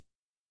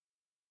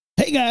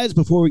Hey guys,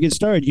 before we get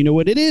started, you know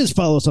what it is.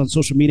 Follow us on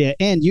social media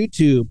and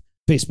YouTube,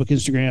 Facebook,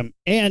 Instagram,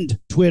 and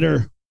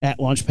Twitter at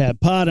Launchpad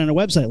Pod, and our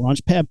website,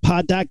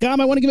 launchpadpod.com.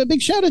 I want to give a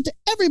big shout out to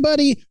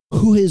everybody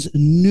who is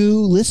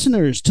new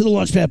listeners to the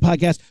Launchpad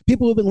Podcast,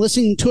 people who have been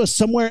listening to us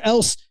somewhere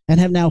else and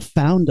have now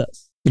found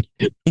us.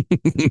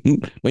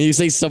 When you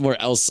say somewhere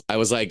else, I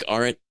was like,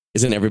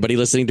 isn't everybody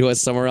listening to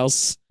us somewhere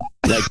else?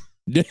 Like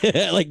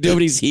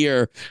nobody's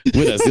here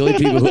with us. The only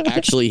people who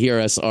actually hear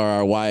us are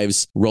our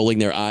wives rolling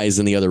their eyes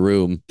in the other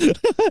room.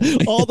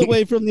 All the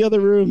way from the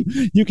other room,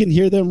 you can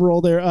hear them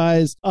roll their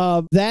eyes.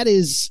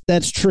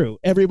 That's true.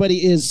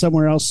 Everybody is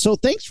somewhere else. So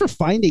thanks for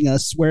finding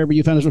us wherever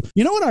you found us.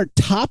 You know what our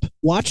top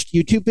watched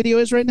YouTube video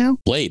is right now?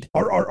 Blade.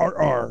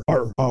 R.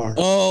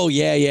 Oh,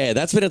 yeah.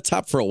 That's been a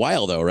top for a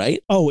while, though,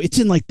 right? Oh, it's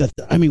in we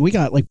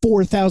got like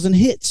 4,000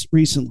 hits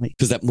recently.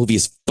 Because that movie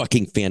is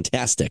fucking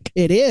fantastic.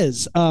 It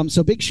is.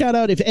 So big shout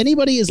out. If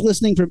anybody is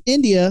listening from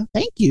India,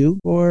 thank you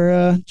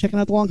for checking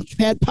out the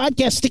Launchpad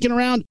Podcast, sticking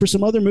around for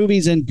some other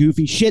movies and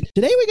goofy shit.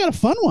 Today we got a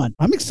fun one.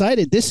 I'm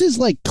excited. This is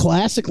like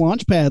classic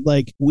Launchpad.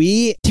 Like,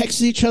 we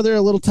texted each other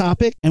a little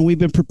topic and we've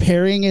been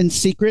preparing in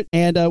secret,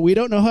 and we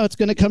don't know how it's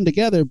going to come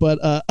together, but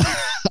I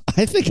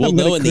think we'll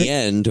know in the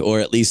end, or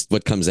at least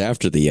what comes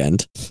after the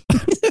end.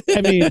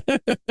 I mean,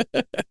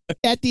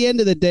 at the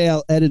end of the day,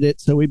 I'll edit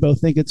it so we both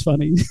think it's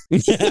funny.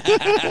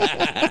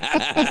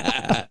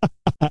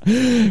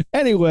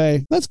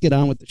 Anyway, let's get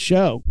on with the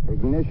show.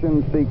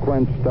 Ignition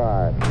sequence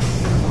start.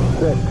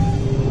 6,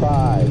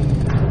 5,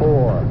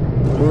 4,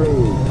 3, 2,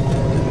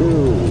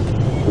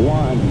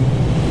 1,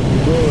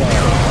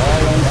 0.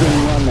 All engine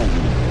running.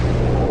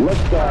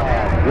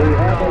 Liftoff. We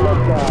have a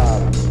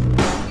liftoff.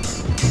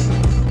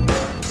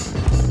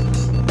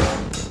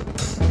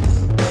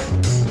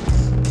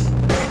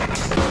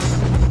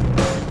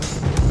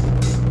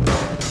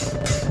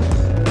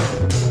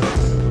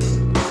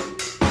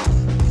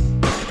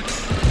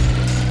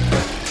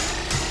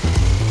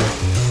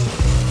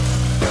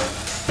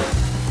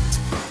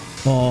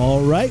 All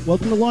right,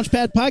 welcome to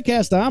Launchpad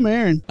Podcast. I'm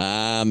Aaron.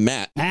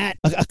 Matt.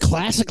 A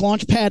classic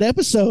Launchpad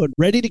episode,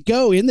 ready to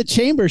go in the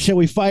chamber. Shall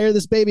we fire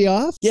this baby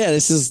off? Yeah,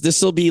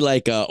 this will be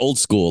like old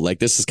school. Like,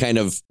 this is kind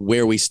of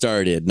where we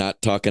started.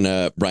 Not talking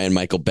to Brian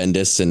Michael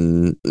Bendis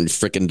and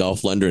frickin'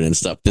 Dolph Lundgren and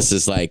stuff. This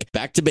is like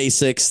back to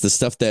basics. The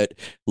stuff that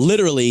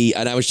literally,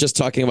 and I was just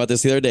talking about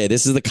this the other day.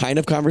 This is the kind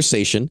of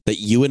conversation that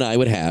you and I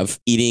would have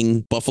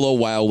eating Buffalo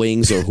Wild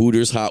Wings or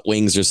Hooters hot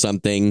wings or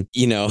something.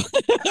 You know,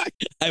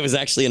 I was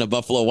actually in a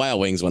Buffalo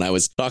Wild Wings when I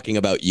was talking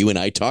about you and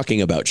I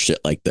talking about shit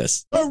like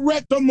this.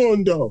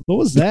 Correctamundo. What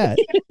was that?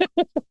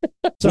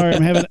 Sorry,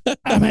 I'm having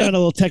a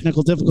little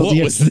technical difficulty.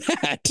 What was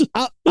that?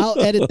 I'll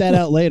edit that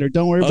out later.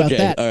 Don't worry about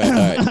that. All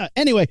right.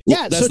 Anyway,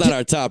 yeah. That's not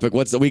our topic.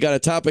 We got a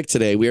topic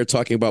today. We are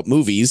talking about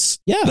movies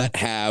that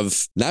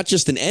have not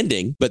just an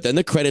ending, but then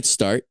the credits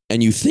start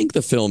and you think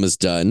the film is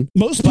done.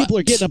 Most people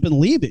are getting up and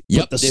leaving.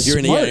 Yep. If you're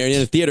in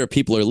a theater,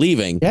 people are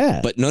leaving.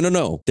 Yeah. But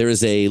no. There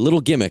is a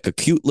little gimmick, a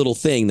cute little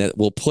thing that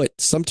will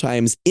put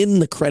sometimes in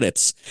the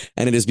credits,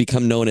 and it has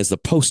become known as the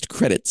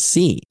post-credit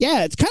scene.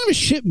 Yeah, it's kind of a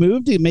shit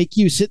move to make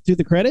you sit through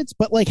the credits,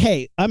 but like,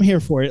 hey, I'm here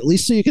for it. At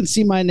least so you can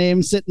see my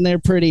name sitting there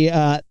pretty.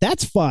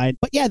 That's fine.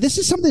 But yeah, this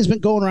is something that's been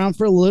going around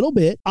for a little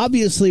bit.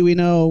 Obviously, we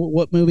know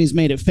what movies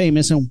made it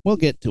famous, and we'll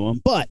get to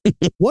them. But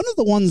one of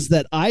the ones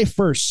that I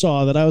first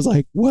saw that I was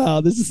like,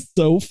 wow, this is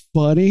so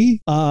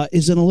funny,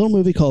 is in a little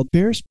movie called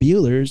Ferris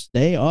Bueller's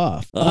Day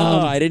Off.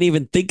 I didn't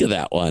even think of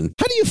that one.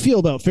 How do you feel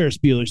about Ferris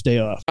Bueller's Day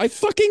Off? I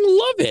fucking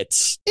love it.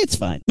 It's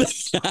fine.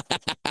 It's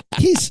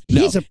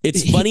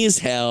funny as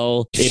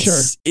hell. Sure.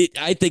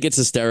 I think it's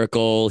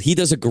hysterical. He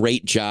does a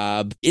great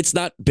job. It's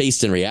not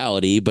based in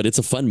reality, but it's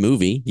a fun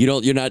movie.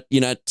 You're not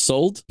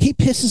sold? He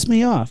pisses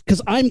me off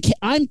because I'm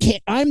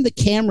the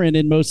Cameron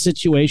in most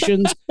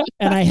situations,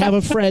 and I have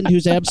a friend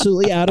who's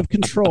absolutely out of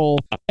control,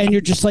 and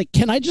you're just like,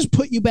 can I just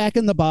put you back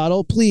in the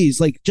bottle, please?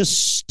 Like,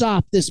 just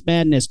stop this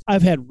madness.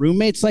 I've had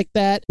roommates like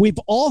that. We've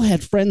all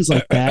had friends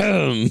like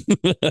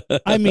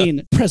that. I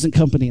mean, present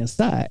company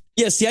aside.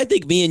 Yeah, see, I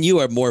think me and you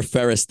are more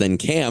Ferris than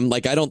Cam.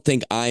 Like, I don't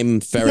think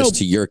I'm Ferris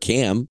to your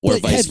Cam, or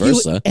vice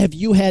versa. Have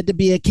you had to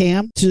be a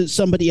Cam to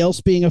somebody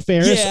else being a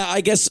Ferris? Yeah,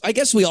 I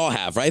guess we all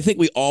have, right? I think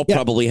we all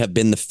probably have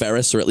been the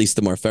Ferris, or at least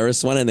the more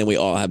Ferris one, and then we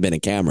all have been a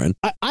Cameron.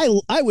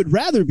 I would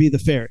rather be the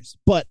Ferris,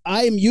 but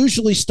I am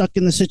usually stuck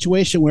in the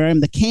situation where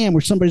I'm the Cam,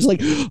 where somebody's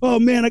like, oh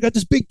man, I got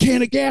this big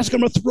can of gas, I'm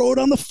gonna throw it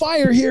on the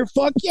fire here,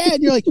 fuck yeah.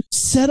 And you're like,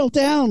 settle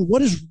down,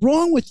 what is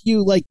wrong with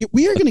you? Like,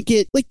 we are gonna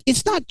get, like,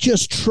 it's not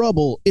just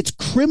trouble, it's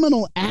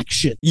criminal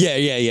action.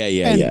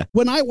 Yeah.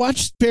 When I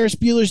watch Ferris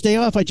Bueller's Day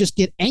Off, I just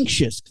get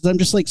anxious because I'm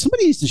just like,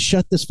 somebody needs to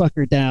shut this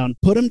fucker down,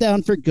 put him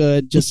down for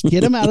good, just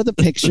get him out of the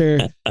picture.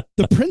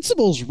 The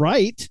principal's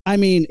right. I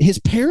mean, his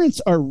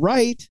parents are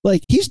right.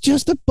 Like, he's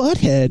just a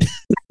butthead.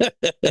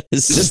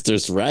 His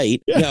sister's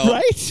right. No,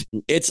 right?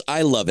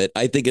 I love it.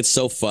 I think it's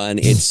so fun.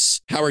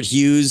 It's Howard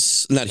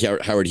Hughes, not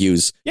Howard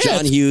Hughes,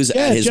 John Hughes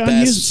at his John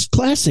best. Hughes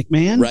classic,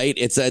 man. Right?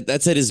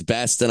 That's at his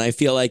best, and I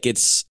feel like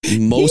it's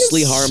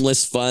mostly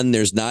harmless fun.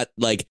 There's not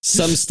like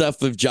some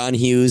stuff of John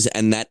Hughes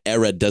and that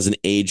era doesn't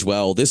age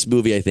well. This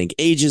movie, I think,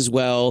 ages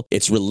well.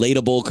 It's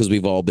relatable because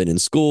we've all been in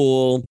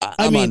school.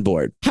 I'm on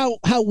board. How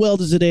well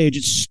does it age?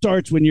 It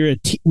starts when you're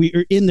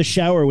we're in the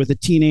shower with a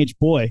teenage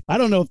boy. I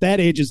don't know if that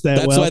ages that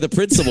well. That's why the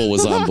principal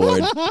was on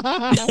board.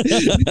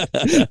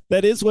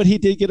 That is what he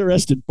did get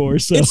arrested for.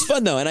 So it's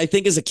fun though, and I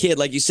think as a kid,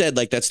 like you said,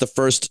 like that's the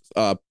first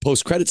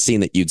post-credit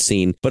scene that you'd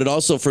seen. But it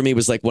also for me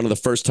was like one of the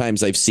first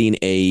times I've seen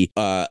a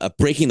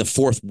breaking the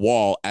fourth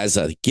wall as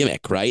a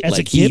gimmick, right? As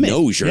like a gimmick. He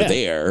knows you're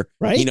there,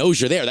 right? He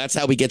knows you're there. That's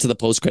how we get to the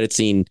post-credit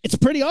scene. It's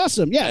pretty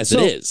awesome, yeah. As it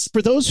is.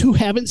 For those who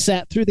haven't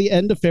sat through the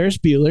end of Ferris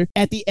Bueller,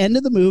 at the end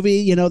of the movie,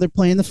 you know, they're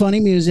playing the funny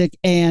music,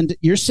 and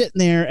you're sitting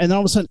there, and then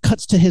all of a sudden it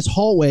cuts to his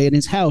hallway in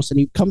his house, and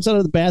he comes out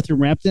of the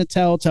bathroom wrapped in a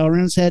towel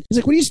around his head. He's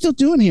like, "What are you still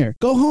doing here?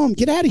 Go home.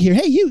 Get out of here.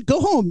 Hey, you, go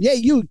home. Yeah,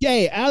 you,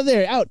 yay, out of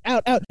there, out."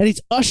 And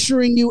he's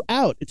ushering you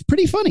out. It's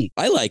pretty funny.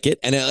 I like it.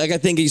 And like I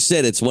think you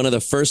said, it's one of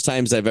the first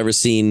times I've ever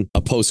seen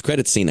a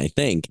post-credit scene, I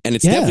think. And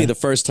it's definitely the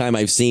first time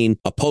I've seen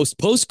a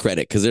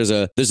post-credit, because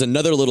there's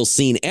another little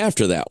scene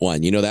after that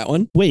one. You know that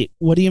one? Wait,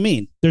 what do you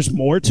mean? There's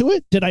more to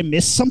it? Did I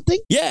miss something?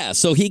 Yeah,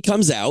 so he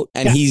comes out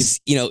and he's,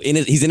 you know,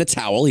 he's in a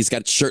towel. He's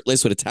got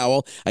shirtless with a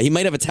towel. He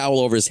might have a towel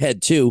over his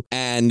head too.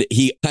 And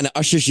he kind of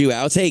ushers you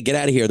out. Hey, get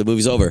out of here. The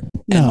movie's over.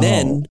 No. And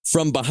then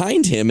from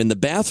behind him in the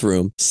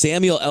bathroom,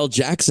 Samuel L.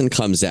 Jackson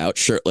comes out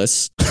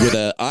shirtless with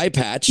an eye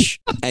patch,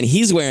 and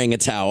he's wearing a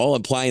towel,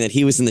 implying that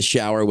he was in the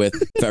shower with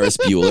Ferris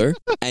Bueller.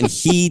 And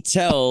he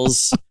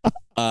tells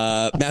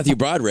Matthew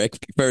Broderick,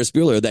 Ferris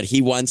Bueller, that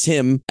he wants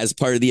him as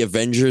part of the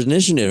Avengers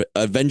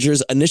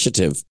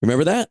Initiative.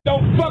 Remember that?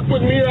 Don't fuck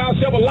with me or I'll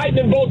shove a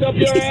lightning bolt up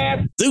your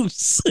ass.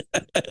 Zeus.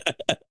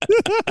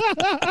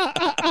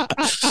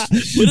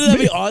 Wouldn't that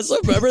be awesome?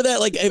 Remember that?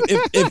 Like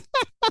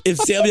if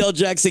Samuel L.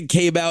 Jackson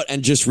came out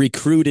and just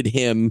recruited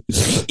him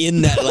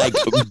in that, like,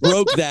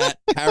 broke that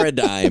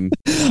paradigm.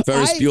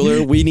 Ferris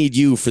Bueller, we need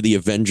you for the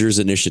Avengers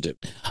Initiative.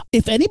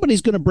 If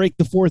anybody's going to break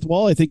the fourth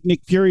wall, I think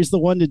Nick Fury's the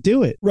one to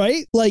do it,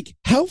 right? Like,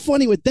 how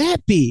funny would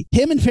that be?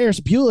 Him and Ferris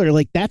Bueller,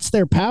 like, that's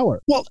their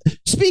power. Well,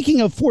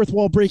 speaking of fourth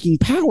wall breaking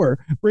power,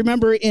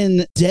 remember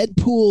in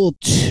Deadpool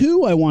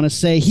 2, I want to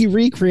say, he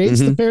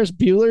recreates the Ferris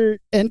Bueller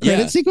end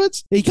credit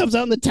sequence? He comes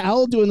out in the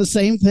towel doing the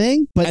same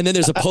thing. And then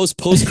there's a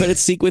post-credit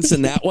sequence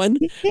in that one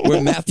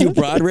where Matthew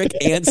Broderick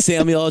and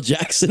Samuel L.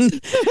 Jackson,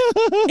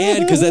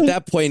 and because at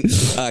that point,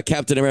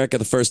 Captain America,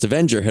 the First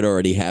Avenger had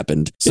already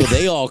happened. So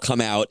they all come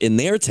out in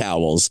their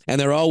towels,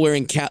 and they're all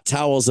wearing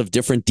towels of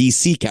different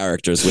DC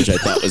characters, which I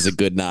thought was a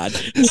good nod.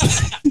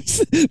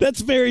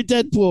 That's very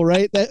Deadpool,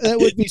 right? That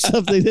would be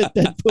something that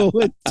Deadpool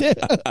would do.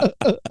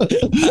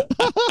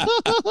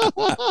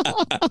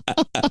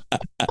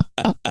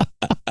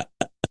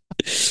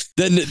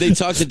 Then they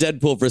talk to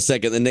Deadpool for a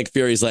second. Then Nick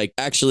Fury's like,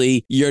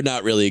 actually, you're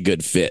not really a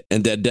good fit.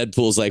 And then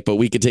Deadpool's like, but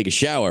we could take a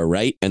shower,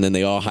 right? And then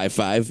they all high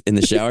five in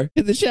the shower.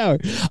 In the shower.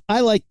 I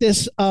like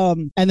this.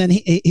 And then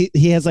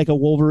he has like a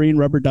Wolverine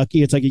rubber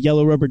ducky. It's like a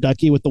yellow rubber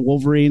ducky with the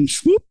Wolverine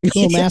swoop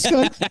little mask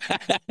on.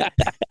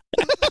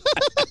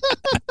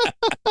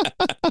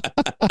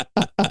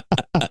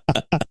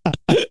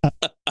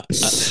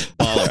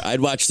 I'd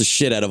watch the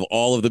shit out of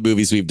all of the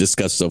movies we've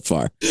discussed so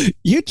far.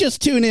 You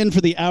just tune in for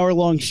the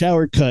hour-long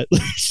shower cut.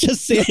 It's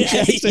just Sam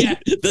Jackson. Yeah.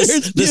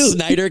 The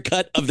Snyder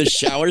cut of the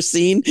shower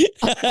scene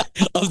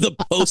of the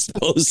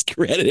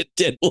post-credit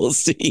Deadpool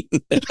scene.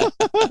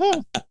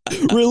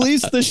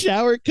 Release the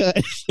shower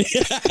cut.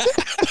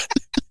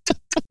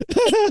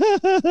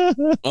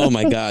 Oh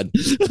my God.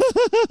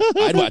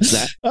 I'd watch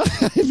that.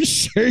 I'm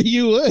sure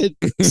you would.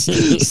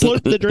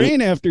 Slurp the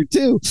drain after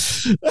too.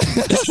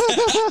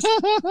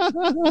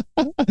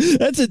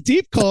 That's a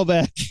deep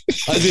callback.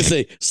 I was going to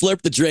say,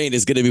 slurp the drain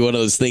is going to be one of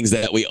those things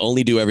that we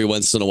only do every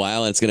once in a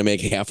while, and it's going to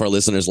make half our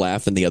listeners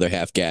laugh and the other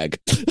half gag.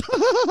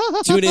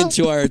 Tune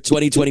into our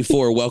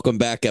 2024 Welcome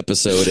Back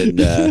episode and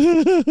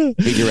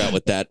figure out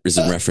what that is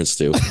in reference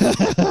to.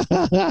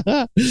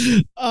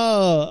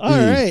 Oh, all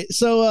right.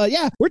 So,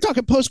 yeah, we're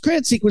talking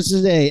post-credit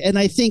sequences today. And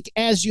I think,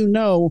 as you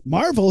know,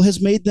 Marvel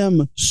has made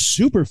them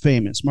super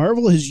famous.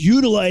 Marvel has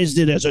utilized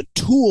it as a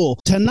tool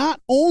to not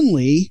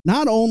only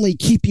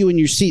keep you in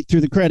your seat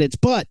through the credits,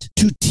 but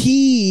to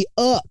tee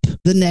up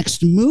the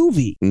next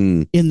movie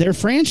in their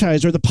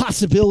franchise, or the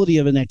possibility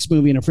of a next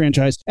movie in a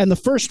franchise. And the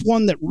first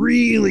one that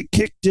really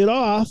kicked it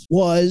off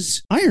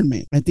was Iron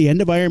Man. At the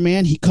end of Iron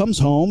Man, he comes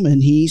home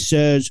and he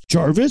says,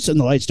 "Jarvis," and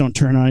the lights don't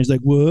turn on. He's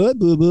like, "What?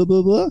 Blah, blah,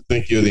 blah, blah."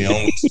 Think you're the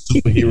only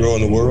superhero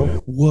in the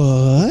world?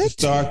 What?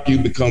 Stark, you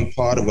become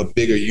part of a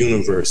bigger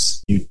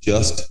universe. You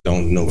just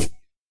don't know it.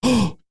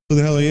 Who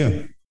the hell are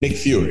you? Nick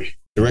Fury,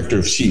 director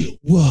of S.H.I.E.L.D.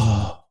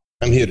 Whoa.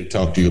 I'm here to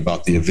talk to you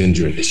about the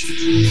Avengers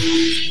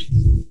Initiative.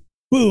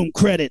 Boom,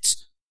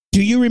 credits.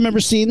 Do you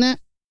remember seeing that?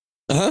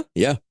 Uh-huh,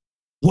 yeah.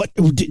 What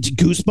did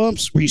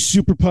Goosebumps? Were you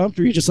super pumped?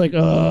 Or were you just like,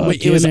 oh,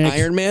 wait, it was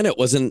Iron Man? It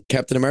wasn't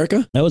Captain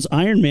America? That was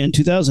Iron Man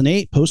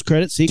 2008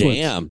 post-credit sequence.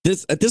 Damn.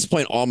 At this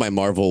point, all my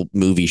Marvel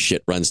movie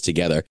shit runs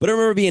together. But I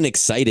remember being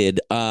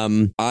excited.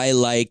 I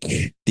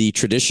like the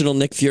traditional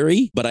Nick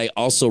Fury, but I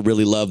also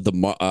really love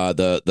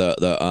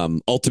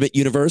the Ultimate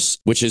Universe,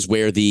 which is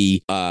where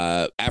the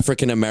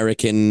African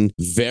American,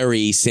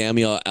 very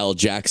Samuel L.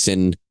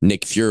 Jackson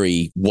Nick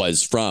Fury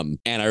was from.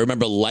 And I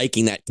remember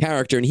liking that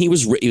character, and he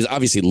was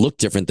obviously looked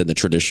different than the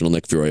traditional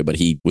Nick Fury, but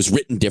he was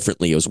written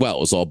differently as well. It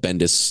was all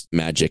Bendis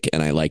magic,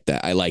 and I like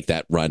that. I like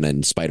that run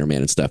and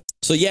Spider-Man and stuff.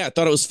 So yeah, I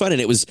thought it was fun,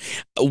 and it was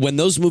when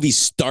those movies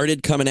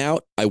started coming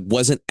out, I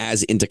wasn't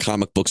as into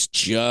comic books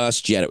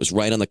just yet. It was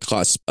right on the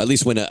cusp, at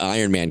least when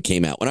Iron Man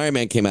came out. When Iron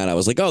Man came out, I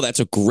was like, oh, that's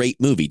a great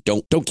movie.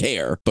 Don't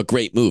care, but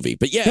great movie.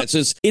 But yeah,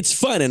 it's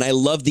fun, and I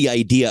love the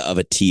idea of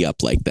a tee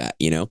up like that,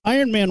 you know?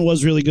 Iron Man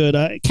was really good.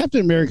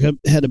 Captain America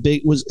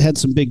had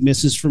some big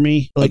misses for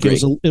me. Like it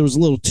was a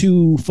little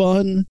too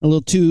fun, a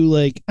little too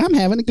like, I'm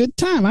having a good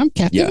time. I'm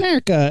Captain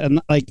America.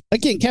 And like,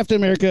 again, Captain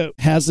America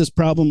has this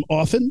problem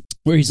often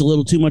where he's a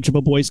little too much of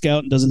a Boy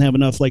Scout and doesn't have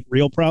enough like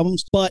real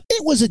problems. But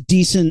it was a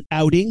decent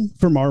outing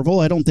for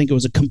Marvel. I don't think it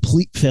was a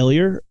complete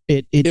failure.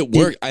 It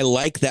worked. I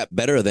like that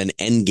better than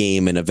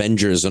Endgame and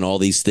Avengers and all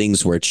these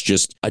things where it's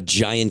just a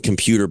giant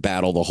computer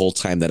battle the whole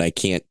time that I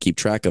can't keep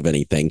track of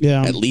anything.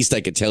 Yeah. At least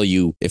I could tell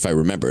you if I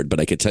remembered, but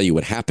I could tell you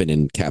what happened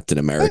in Captain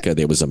America.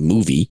 There was a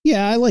movie.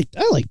 Yeah, I liked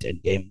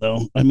Endgame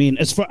though. I mean,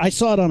 I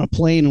saw it on a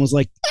plane and was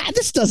like,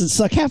 this doesn't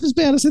suck half as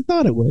bad as I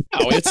thought it would.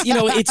 Oh,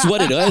 it's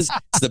what it is.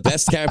 It's the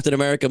best Captain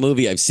America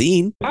movie I've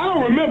seen. I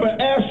don't remember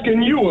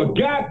asking you a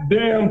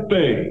goddamn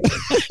thing.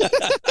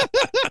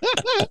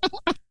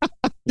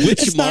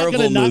 Which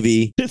Marvel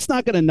movie? It's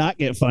not going to not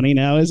get funny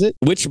now, is it?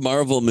 Which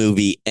Marvel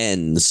movie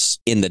ends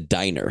in the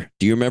diner?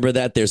 Do you remember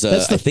that? That's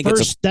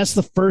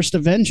the first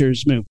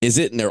Avengers movie. Is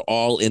it? And they're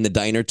all in the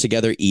diner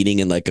together, eating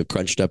in like a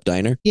crunched up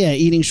diner. Yeah,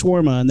 eating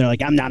shawarma, and they're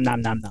like, nom nom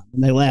nom nom,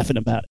 and they're laughing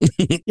about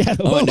it. Yeah,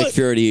 I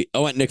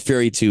want Nick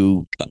Fury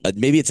to.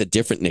 Maybe it's a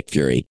different Nick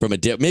Fury from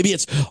maybe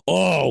it's.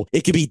 Oh,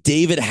 it could be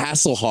David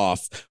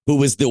Hasselhoff, who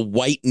was the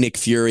white Nick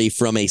Fury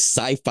from a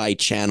sci-fi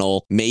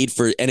channel made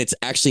for, and it's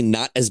actually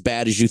not as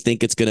bad as you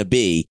think it's going to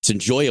be. It's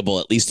enjoyable,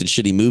 at least in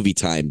shitty movie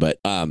time. But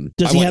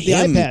does he have the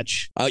eye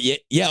patch?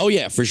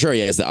 Yeah, for sure.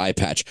 He has the eye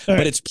patch,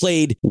 but it's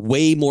played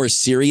way more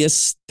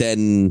serious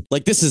than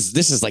like this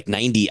is like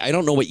 90. I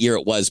don't know what year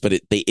it was, but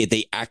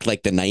they act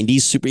like the 90s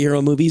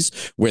superhero movies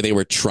where they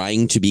were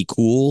trying to be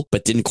cool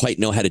but didn't quite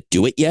know how to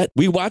do it yet.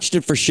 We watched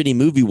it for shitty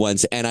movie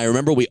once, and I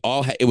remember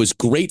it was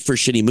great for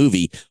shitty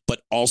movie,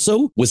 but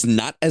also was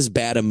not as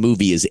bad a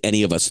movie as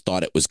any of us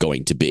thought it was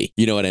going to be.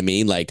 You know what I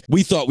mean? Like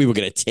we thought we were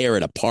going to tear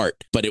it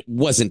apart, but it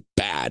wasn't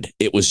bad.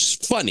 It was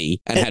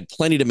funny and had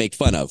plenty to make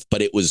fun of,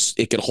 but it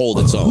could hold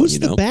its own. Who's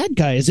the bad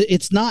guy?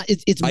 It's not.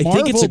 It's Marvel. I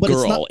think it's a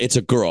girl. It's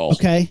a girl.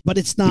 Okay, but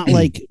it's not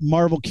like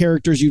Marvel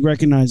characters you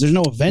recognize. There's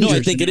no Avengers. No,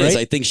 I think it is.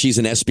 Right? I think she's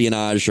an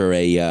espionage or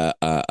a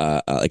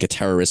like a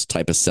terrorist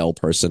type of cell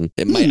person.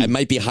 It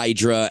might be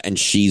Hydra, and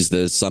she's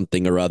the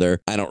something or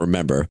other. I don't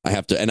remember. I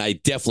have to, and I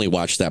definitely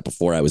watched that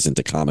before I was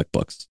into comic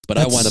books. But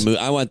I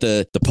want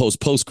the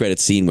post credit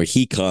scene where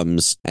he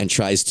comes and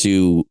tries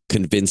to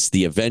convince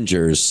the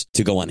Avengers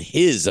to go on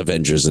his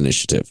Avengers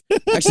Initiative.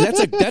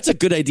 Actually, that's a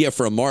good idea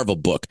for a Marvel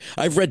book.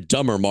 I've read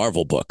dumber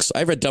Marvel books.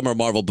 I've read dumber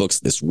Marvel books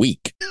this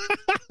week.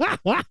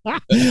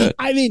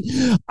 I mean,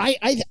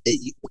 I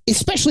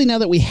especially now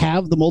that we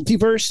have the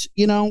multiverse,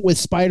 you know, with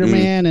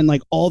Spider-Man and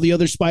like all the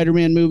other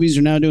Spider-Man movies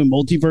are now doing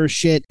multiverse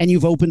shit, and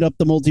you've opened up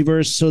the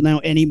multiverse so now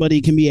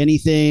anybody can be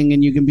anything,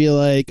 and you can be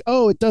like,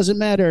 oh, it doesn't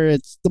matter,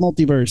 it's the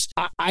multiverse.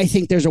 I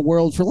think there's a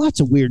world for lots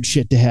of weird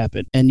shit to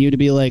happen, and you to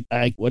be like,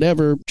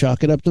 whatever,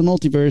 chalk it up to the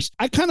multiverse.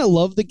 I kind of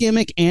love the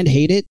gimmick and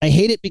hate it. I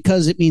hate it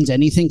because it means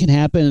anything can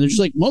happen, and they're just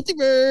like,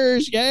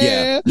 multiverse,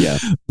 yeah.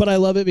 But I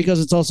love it because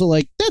it's also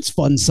like, that's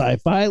fun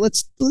sci-fi.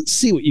 Let's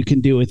see what you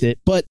can do with it.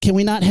 But can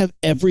we not have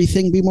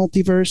everything be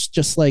multiverse?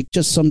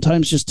 Just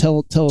sometimes just tell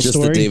a story.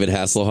 Just the David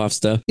Hasselhoff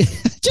stuff.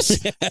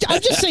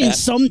 I'm just saying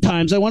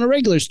sometimes I want a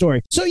regular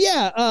story. So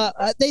yeah,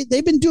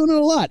 they've been doing it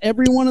a lot.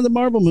 Every one of the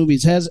Marvel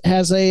movies has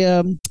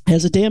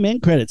a damn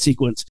end credit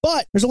sequence.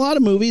 But there's a lot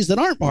of movies that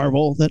aren't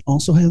Marvel that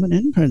also have an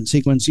end credit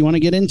sequence. You want to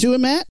get into it,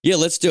 Matt? Yeah,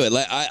 let's do it.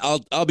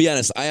 I'll be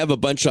honest. I have a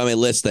bunch on my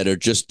list that are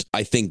just,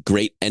 I think,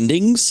 great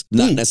endings,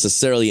 not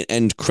necessarily an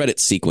end credit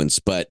sequence,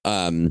 but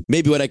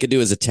maybe what I could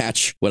do is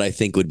attach what I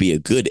think would be a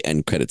good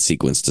end credit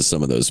sequence to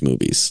some of those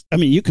movies. I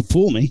mean, you could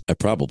fool me. I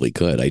probably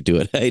could. I do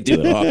it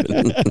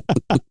often.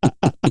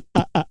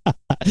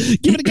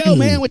 Give it a go,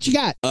 man. What you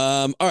got?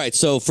 All right.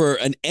 So for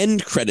an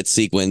end credit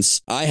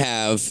sequence, I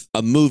have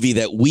a movie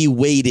that we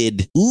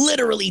waited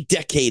literally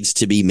decades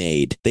to be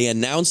made. They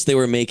announced they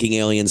were making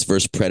Aliens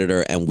vs.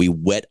 Predator, and we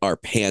wet our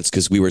pants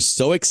because we were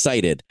so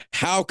excited.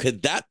 How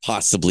could that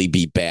possibly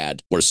be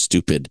bad or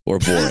stupid or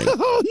boring?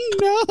 Oh,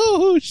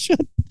 no.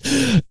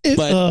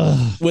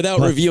 Without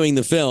reviewing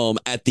the film,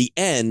 at the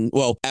end,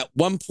 well, at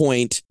one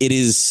point, it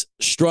is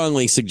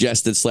strongly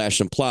suggested /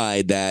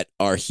 implied that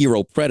our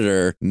hero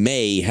Predator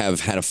may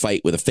have had a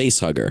fight with a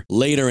facehugger.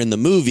 Later in the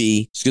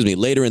movie,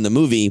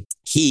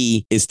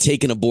 he is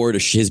taken aboard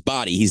his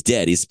body. He's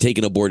dead. He's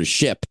taken aboard a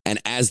ship. And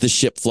as the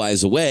ship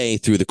flies away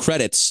through the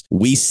credits,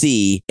 we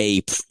see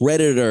a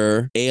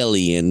Predator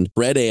alien,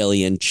 red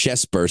alien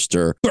chest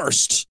burster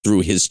burst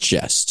through his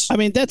chest. I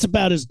mean, that's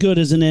about as good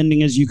as an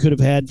ending as you could have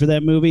had for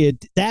that movie.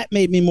 That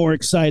made me more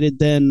excited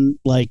than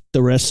like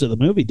the rest of the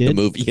movie did.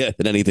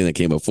 Than anything that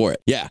came before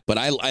it. Yeah, but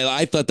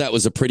I thought that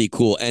was a pretty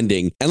cool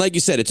ending. And like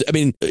you said,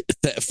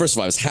 first of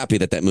all, I was happy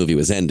that movie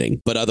was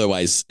ending, but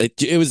otherwise,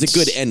 it was a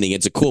good ending.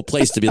 It's a cool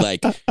place to be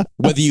like,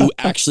 whether you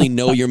actually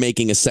know you're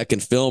making a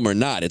second film or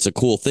not, it's a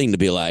cool thing to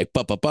be like,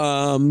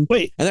 ba-ba-bum.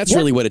 Wait, and that's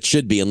really what it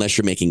should be, unless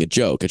you're making a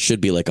joke. It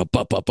should be like a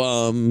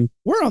ba-ba-bum.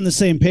 We're on the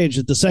same page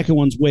that the second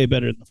one's way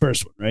better than the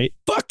first one, right?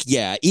 Fuck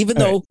yeah. Even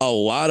though a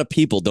lot of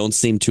people don't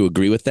seem to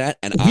agree with that,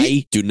 and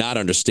I do not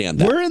understand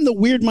that. We're in the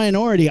weird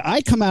minority.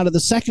 I come out of the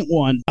second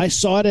one. I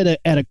saw it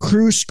at a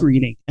crew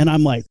screening, and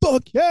I'm like,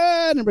 fuck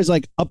yeah. And everybody's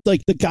like,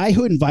 the guy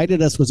who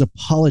invited us was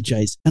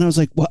apologized. And I was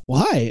like, what?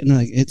 Why? And I'm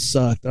like, it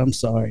sucked. I'm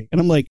sorry.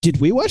 And I'm like, did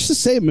we watch the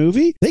same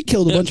movie? They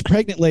killed a bunch of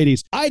pregnant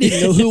ladies. I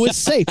didn't know who was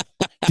safe.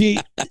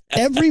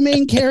 Every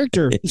main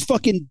character is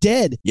fucking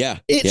dead. Yeah.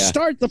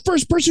 The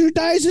first person who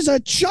dies is a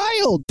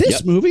child.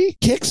 This movie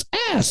kicks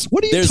ass.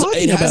 What are you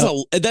talking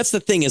about? That's the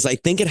thing is I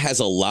think it has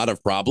a lot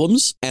of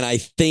problems. And I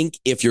think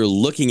if you're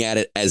looking at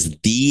it as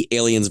the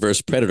Aliens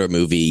vs. Predator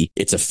movie,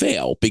 it's a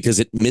fail because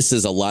it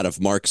misses a lot of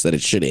marks that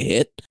it should have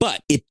hit.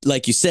 But it,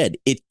 like you said,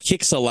 it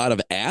kicks a lot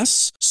of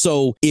ass.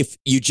 So if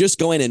you just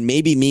go in and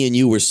maybe me and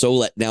you were so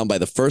let down by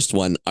the first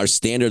one, our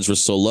standards were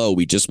so low,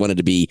 we just wanted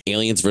to be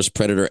Aliens vs.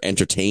 Predator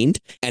entertained.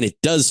 And it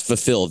does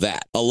fulfill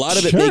that. A lot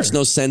of it makes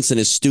no sense and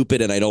is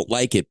stupid and I don't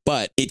like it,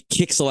 but it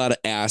kicks a lot of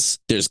ass.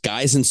 There's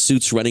guys in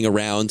suits running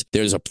around.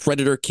 There's a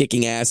Predator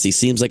kicking ass. He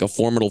seems like a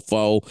formidable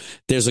foe.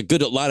 There's a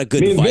lot of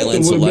good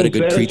violence, a lot of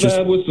good creatures.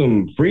 With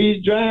some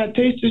freeze-dried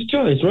Taster's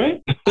Choice,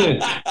 right?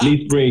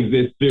 Lee brings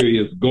this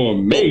serious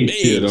gourmet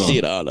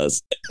shit on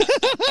us.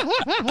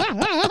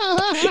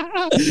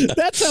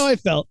 That's how I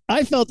felt.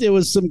 I felt it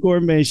was some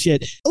gourmet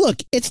shit. Look,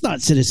 it's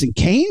not Citizen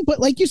Kane, but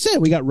like you said,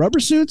 we got rubber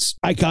suits.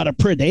 I got a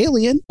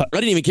Predalien. I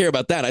didn't even care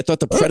about that. I thought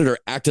the Predator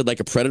acted like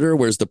a Predator,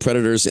 whereas the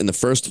Predators in the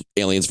first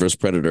Aliens vs.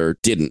 Predator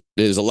didn't.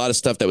 There's a lot of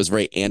stuff that was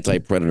very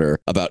anti-Predator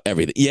about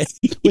everything. Yeah.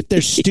 With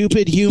their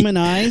stupid human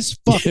eyes.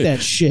 Fuck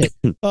that shit.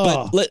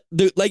 Oh. But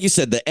like you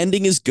said, the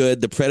ending is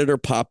good. The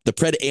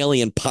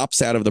Predalien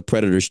pops out of the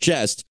Predator's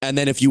chest. And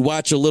then if you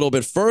watch a little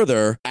bit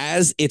further,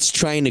 as it's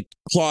trying to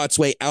claw its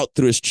way out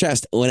through his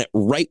chest, when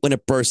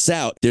it bursts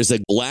out, there's a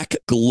black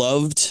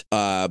gloved,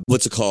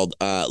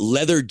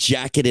 leather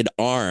jacketed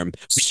arm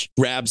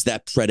grabs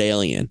that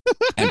Predalien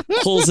and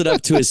pulls it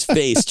up to his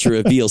face to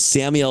reveal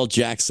Samuel L.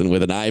 Jackson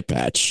with an eye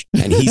patch.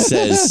 And he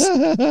says,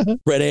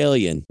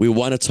 Predalien, we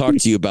want to talk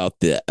to you about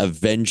the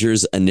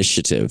Avengers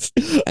Initiative.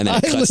 And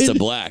then it cuts to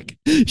black.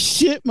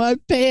 Shit my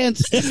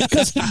pants.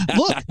 Because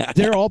look,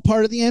 they're all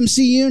part of the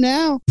MCU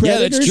now.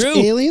 Predators, that's true.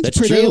 Aliens,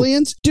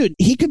 Predaliens. Dude,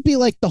 he could be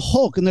like the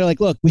Hulk. And they're like,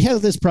 look, we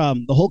have this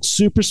problem. The Hulk's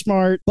super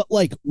smart, but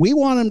like we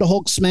want him to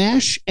Hulk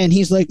smash. And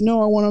he's like,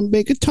 no, I want to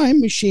make a time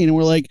machine. And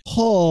we're like,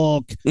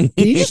 Hulk, can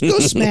you just go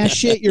smash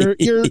shit?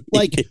 You're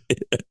like,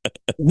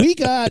 we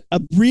got a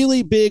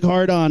really big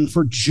hard-on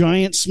for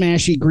giant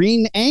smashy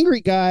green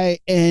angry guy,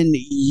 and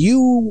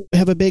you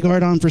have a big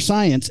hard-on for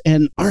science,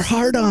 and our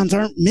hard-ons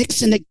aren't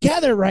mixing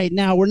together right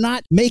now. We're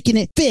not making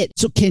it fit.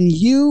 So can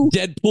you...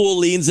 Deadpool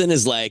leans in,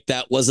 is like,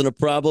 that wasn't a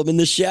problem in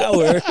the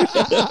shower.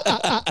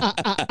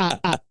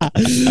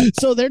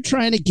 So they're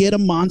trying to get a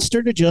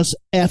monster to just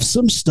F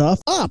some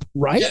stuff up,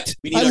 right? Yeah,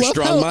 we need our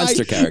strong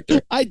monster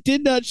character. I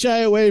did not shy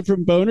away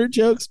from boner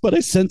jokes, but I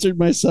censored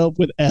myself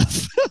with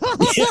F.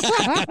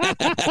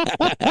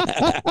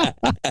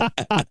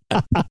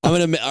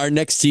 Our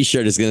next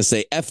t-shirt is gonna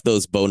say F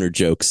those boner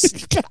jokes.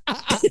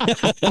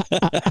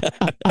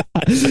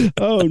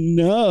 Oh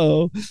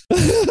no.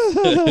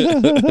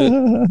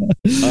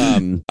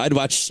 I'd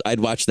watch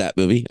that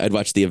movie. I'd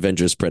watch the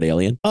Avengers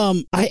Predalien.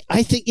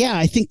 I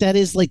think that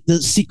is like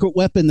the secret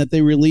weapon that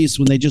they release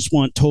when they just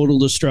want total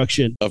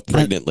destruction of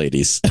pregnant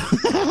ladies.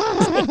 What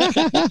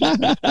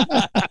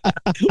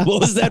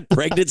was that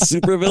pregnant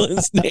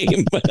supervillain's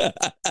name?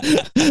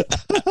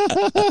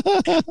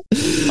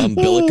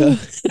 Umbilica.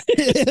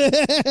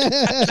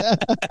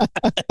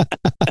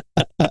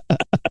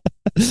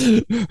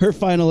 Her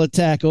final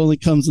attack only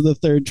comes in the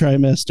third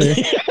trimester.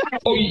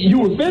 Oh, you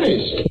were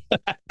finished.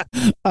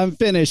 I'm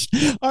finished.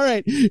 All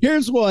right,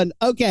 here's one.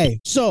 Okay,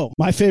 so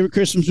my favorite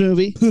Christmas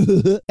movie.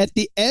 At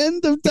the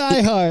end of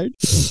Die Hard,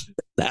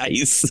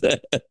 Nice.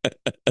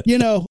 You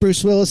know,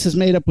 Bruce Willis has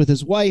made up with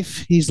his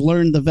wife. He's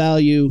learned the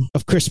value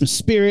of Christmas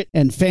spirit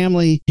and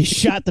family. He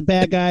shot the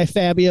bad guy,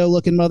 Fabio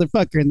looking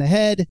motherfucker, in the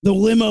head. The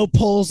limo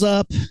pulls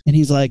up and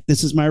he's like,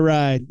 this is my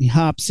ride. He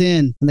hops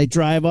in and they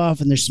drive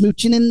off and they're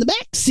smooching in the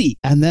back seat.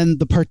 And then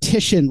the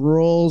partition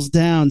rolls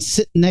down,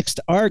 sitting next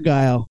to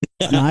Argyle.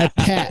 An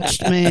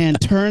eye-patched man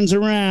turns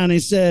around and he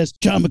says,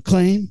 John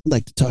McClane, I'd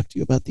like to talk to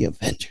you about the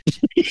Avengers.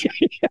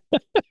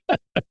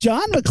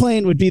 John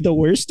McClane would be the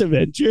worst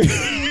Avenger.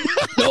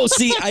 No,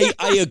 see,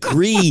 I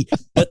agree,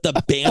 but the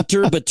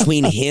banter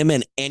between him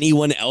and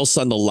anyone else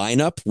on the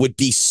lineup would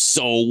be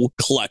so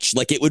clutch.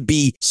 Like, it would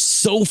be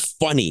so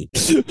funny.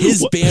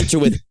 His banter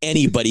with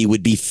anybody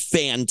would be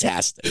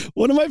fantastic.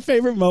 One of my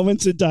favorite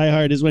moments in Die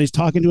Hard is when he's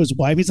talking to his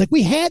wife. He's like,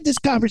 we had this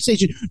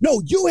conversation.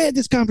 No, you had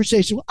this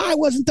conversation. Well, I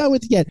wasn't done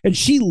with it yet. And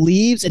she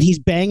leaves and he's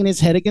banging his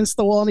head against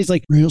the wall and he's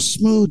like, real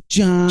smooth,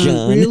 John.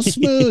 Real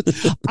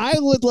smooth. I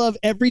would love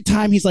every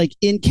time he's like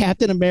in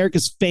Captain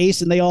America's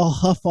face and they all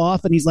huff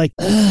off and he's like,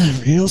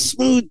 real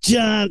smooth,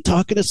 John,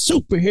 talking to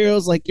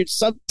superheroes like you're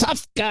some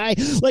tough guy.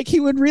 Like, he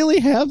would really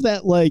have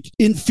that like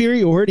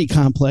inferiority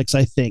complex,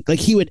 I think. Like,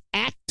 he would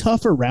act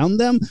tough around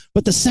them,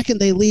 but the second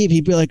they leave,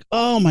 he'd be like,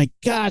 oh my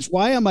gosh,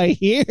 why am I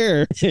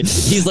here?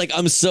 He's like,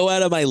 I'm so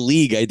out of my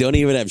league. I don't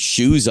even have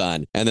shoes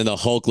on. And then the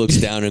Hulk looks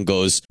down and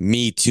goes,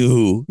 me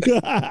too.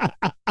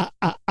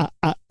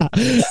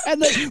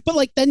 And but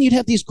like then you'd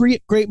have these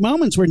great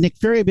moments where Nick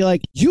Fury would be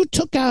like, you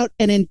took out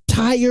an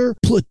entire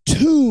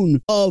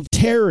platoon of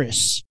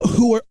terrorists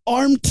who were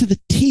armed to the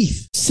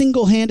teeth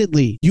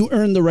single-handedly. You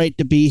earned the right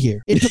to be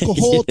here. It took a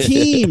whole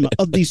team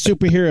of these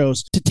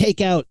superheroes to take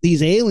out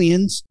these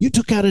aliens. You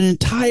took out an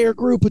entire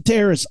group of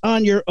terrorists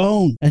on your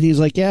own. And he's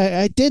like, yeah,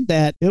 I did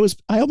that.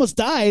 I almost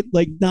died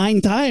like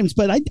 9 times,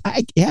 but I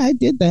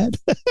did that.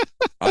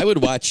 I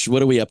would watch,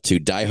 what are we up to?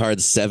 Die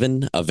Hard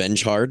 7,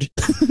 Avenge Hard.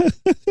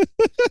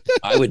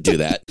 I would do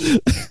that.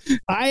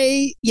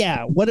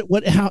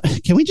 How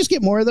can we just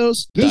get more of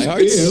those? This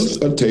is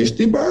a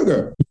tasty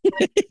burger.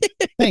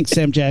 Thanks,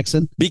 Sam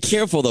Jackson. Be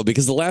careful, though,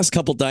 because the last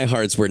couple Die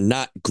Hards were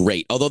not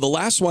great. Although the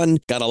last one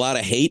got a lot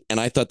of hate, and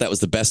I thought that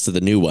was the best of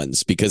the new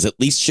ones because at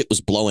least shit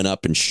was blowing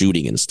up and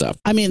shooting and stuff.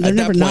 I mean, at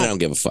that point, I don't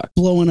give a fuck.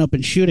 Blowing up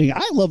and shooting.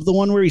 I love the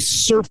one where he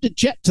surfed a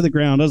jet to the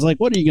ground. I was like,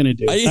 what are you going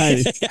to do?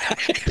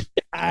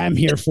 I'm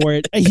here for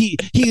it.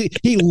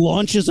 He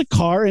launches a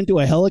car into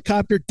a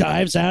helicopter,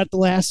 dives out at the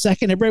last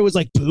second. Everybody was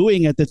like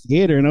booing at the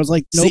theater, and I was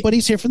like,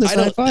 nobody's here for this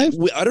high five.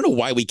 I don't know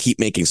why we keep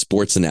making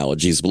sports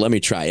analogies, but let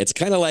me try. It's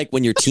kind of like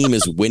when your team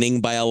is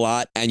winning by a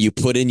lot and you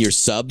put in your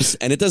subs,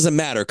 and it doesn't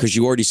matter because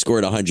you already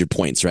scored 100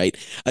 points, right?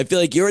 I feel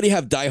like you already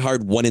have Die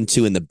Hard 1 and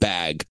 2 in the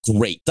bag.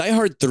 Great. Die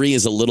Hard 3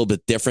 is a little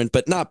bit different,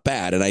 but not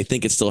bad, and I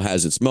think it still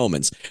has its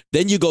moments.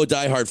 Then you go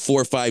Die Hard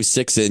 4, 5,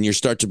 6, and you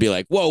start to be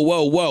like,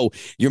 whoa,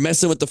 you're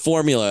messing with the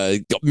formula,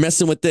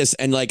 messing with this,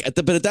 and like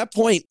but at that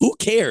point, who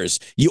cares?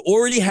 You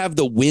already have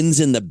the wins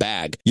in the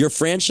bag. Your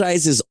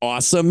franchise is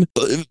awesome.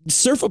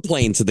 Surf a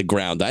plane to the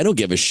ground. I don't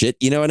give a shit.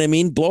 You know what I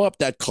mean? Blow up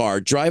that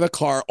car. Drive a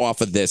car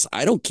off of this.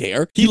 I don't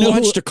care. He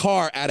launched a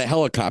car at a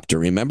helicopter,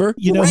 remember?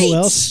 You know who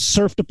else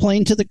surfed a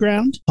plane to the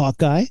ground?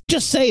 Hawkeye.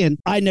 Just saying.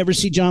 I never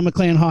see John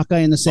McClane and Hawkeye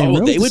in the same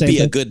room. They would be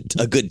a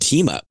good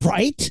team up.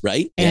 Right?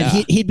 Right?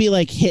 And he'd be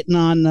like hitting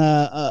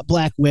on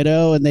Black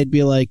Widow, and they'd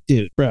be like,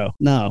 dude, bro,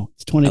 no,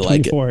 it's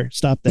 2024.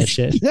 Stop that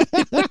shit.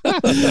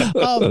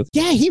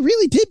 He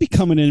really did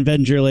become an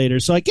Avenger later.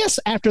 So I guess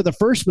after the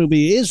first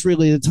movie is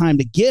really the time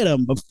to get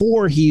him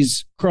before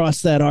he's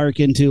crossed that arc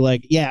into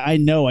like, yeah, I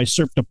know I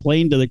surfed a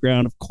plane to the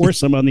ground. Of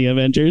course I'm on the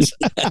Avengers.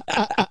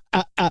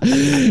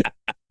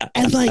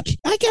 And like,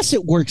 I guess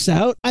it works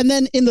out. And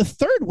then in the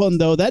third one,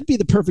 though, that'd be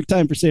the perfect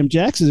time for Sam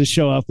Jackson to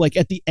show up. Like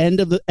at the end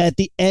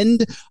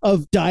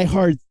of Die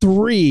Hard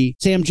 3,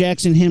 Sam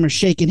Jackson and him are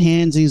shaking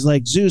hands. He's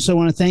like, Zeus, I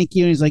want to thank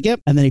you. And he's like,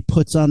 yep. And then he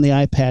puts on the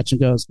eye patch and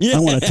goes, I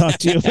want to talk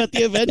to you about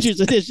the Avengers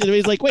Initiative.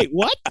 He's like, wait,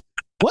 what?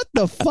 What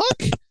the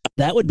fuck?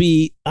 That would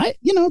be,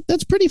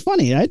 that's pretty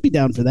funny. I'd be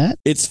down for that.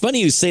 It's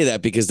funny you say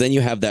that because then you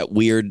have that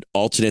weird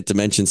alternate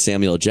dimension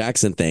Samuel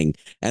Jackson thing.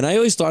 And I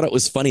always thought it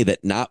was funny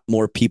that not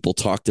more people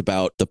talked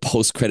about the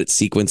post-credit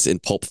sequence in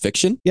Pulp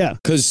Fiction. Yeah.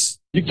 Because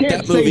you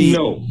can't say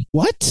no.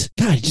 What?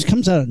 God, it just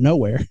comes out of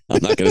nowhere.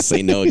 I'm not going to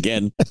say no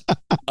again.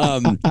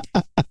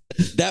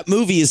 That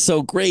movie is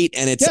so great,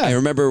 and I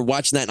remember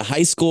watching that in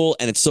high school,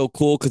 and it's so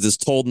cool because it's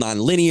told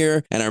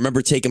nonlinear. And I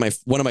remember taking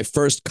one of my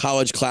first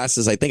college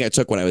classes I think I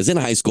took when I was in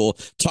high school,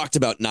 talked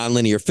about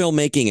nonlinear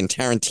filmmaking and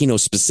Tarantino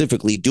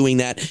specifically doing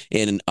that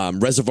in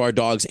Reservoir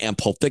Dogs and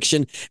Pulp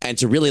Fiction, and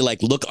to really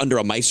like look under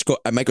a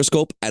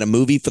microscope at a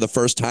movie for the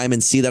first time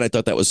and see that, I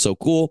thought that was so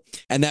cool.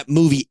 And that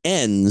movie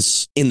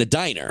ends in the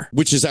diner,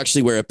 which is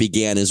actually where it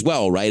began as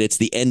well, right? It's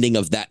the ending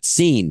of that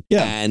scene,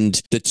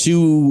 and the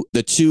two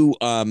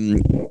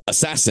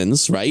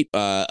assassins, right?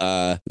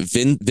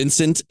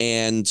 Vincent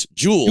and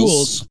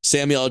Jules,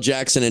 Samuel L.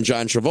 Jackson and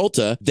John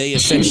Travolta, they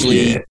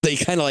essentially, they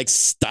kind of like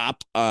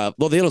stop.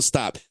 Well, they don't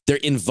stop. They're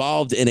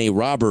involved in a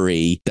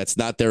robbery that's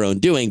not their own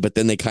doing, but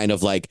then they kind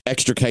of like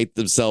extricate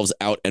themselves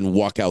out and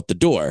walk out the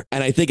door.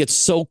 And I think it's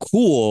so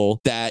cool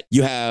that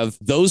you have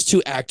those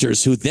two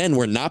actors who then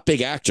were not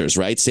big actors,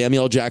 right?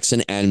 Samuel L.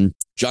 Jackson and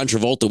John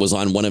Travolta was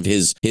on one of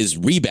his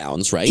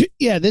rebounds, right?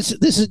 Yeah, this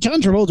is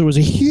John Travolta was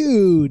a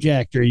huge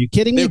actor. Are you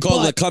kidding me? They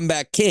called him the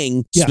comeback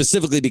king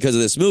specifically because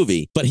of this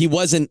movie. But he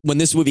wasn't, when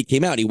this movie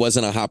came out, he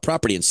wasn't a hot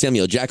property. And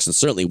Samuel Jackson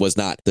certainly was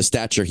not the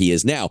stature he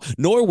is now,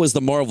 nor was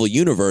the Marvel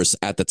Universe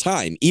at the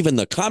time. Even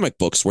the comic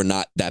books were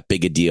not that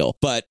big a deal.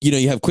 But, you know,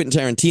 you have Quentin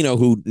Tarantino,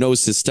 who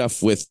knows his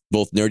stuff with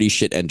both nerdy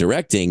shit and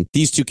directing.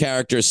 These two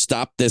characters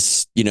stop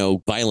this, you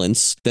know,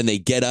 violence. Then they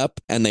get up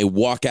and they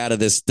walk out of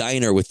this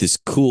diner with this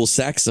cool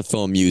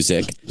saxophone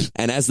music.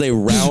 And as they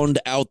round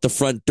out the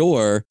front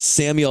door,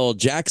 Samuel L.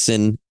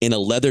 Jackson in a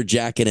leather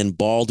jacket and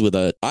bald with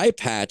an eye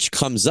patch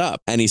comes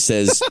up and he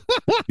says,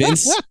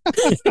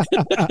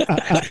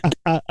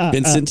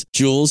 Vincent,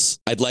 Jules,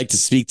 I'd like to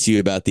speak to you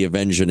about the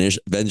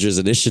Avengers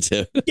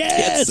Initiative.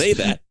 Yes! Can't say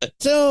that.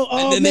 So,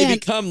 and then they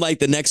become like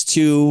the next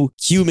two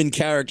human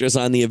characters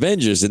on the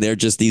Avengers, and they're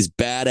just these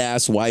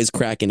badass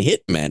wisecracking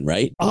hitmen,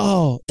 right?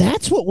 Oh,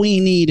 that's what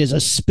we need is a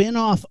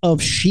spin-off of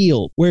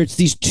S.H.I.E.L.D. where it's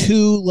these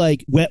two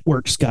like wet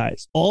works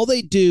guys. All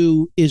they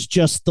do is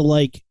just the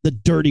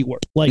dirty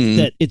work. Like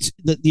that it's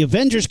the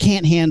Avengers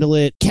can't handle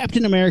it.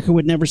 Captain America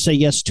would never say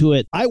yes to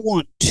it. I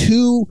want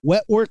two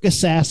wet work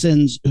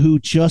assassins who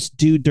just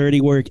do dirty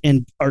work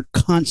and are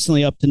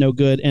constantly up to no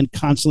good and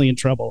constantly in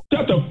trouble.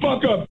 Shut the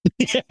fuck up.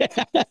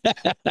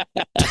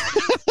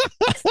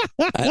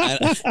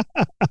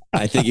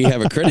 I think you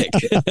have a critic.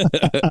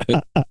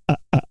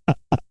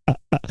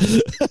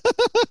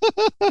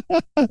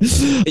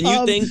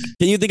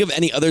 Can you think of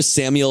any other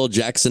Samuel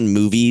Jackson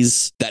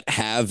movies that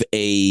have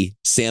a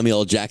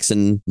Samuel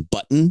Jackson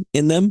button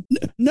in them?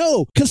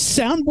 No, because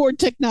soundboard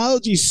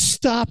technology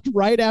stopped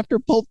right after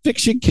Pulp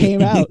Fiction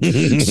came out.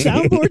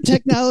 Soundboard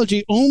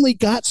technology only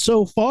got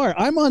so far.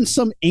 I'm on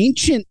some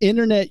ancient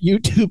internet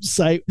YouTube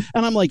site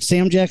and I'm like,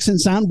 Sam Jackson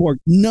soundboard.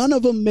 None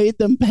of them made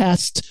them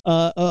past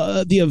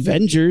the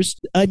Avengers.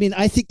 I mean,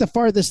 I think the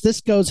farthest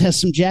this goes has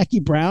some Jackie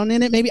Brown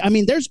in it. Maybe. I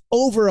mean, there's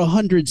over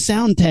 100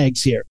 sound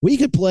tags here. We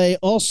could play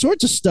all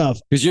sorts of stuff.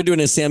 Because you're doing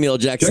a Samuel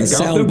Jackson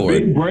Check out soundboard. the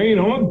big brain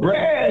on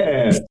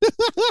Brad.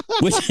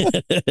 which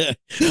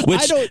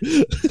I don't.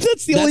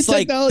 That's the only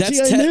technology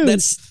I knew.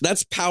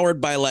 That's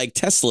powered by like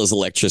Tesla's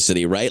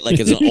electricity, right? Like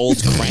it's an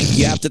old crank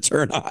you have to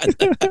turn on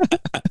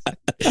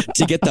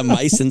to get the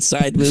mice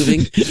inside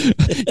moving.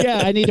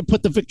 Yeah, I need to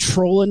put the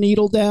Victrola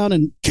needle down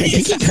and crank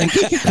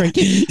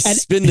it. And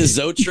spin the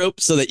zoetrope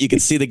so that you can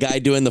see the guy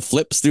doing the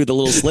flips through the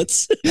little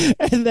slits.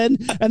 And then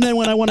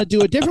when I want to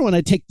do a different one,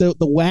 I take the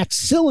wax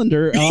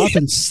cylinder off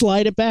and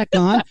slide it back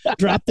on,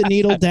 drop the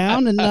needle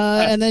down,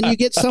 and then you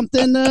get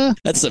something.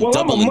 That's some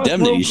double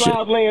indemnity shit.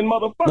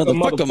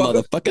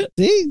 Motherfucker.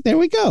 See, there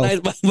we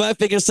go. My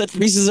finger set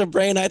pieces of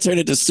brain. I turn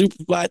into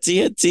Superfly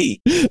TNT.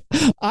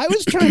 I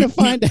was trying to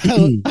find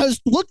out. I was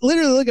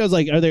literally I was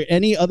like, are there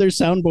any other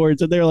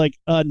soundboards? And they're like,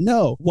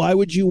 no. Why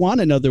would you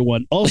want another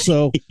one?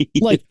 Also,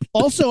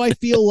 I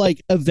feel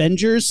like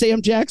Avengers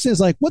Sam Jackson is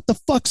like, what the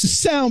fuck's a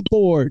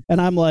soundboard?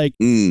 And I'm like,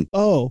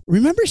 oh,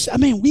 remember? I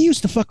mean, we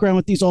used to fuck around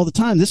with these all the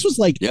time. This was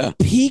like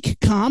peak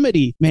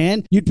comedy,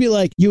 man. You'd be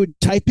like, you would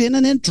type in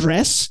an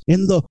address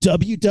in the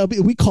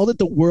WW. We called it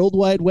the World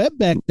Wide Web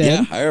back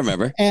then. Yeah, I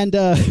remember. And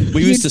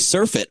we used to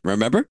surf it.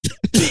 Remember?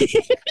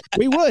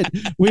 We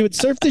would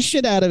surf the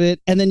shit out of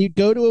it, and then you'd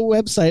go to a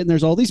website, and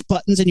there's all these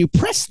buttons, and you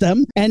press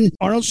them, and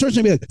Arnold Schwarzenegger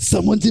would be like,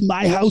 "Someone's in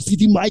my house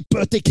eating my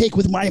birthday cake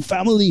with my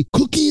family.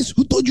 Cookies?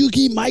 Who told you to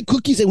eat my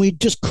cookies?" And we'd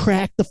just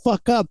crack the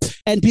fuck up,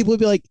 and people would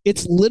be like,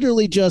 "It's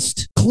literally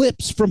just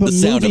clips from the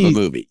sound of a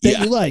movie that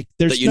you like."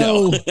 There's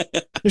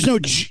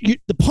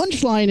the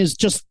punchline is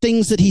just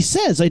things that he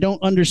says. I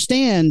don't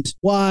understand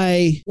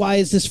why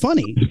is this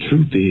funny? The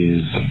truth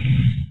is,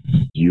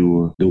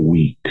 you're the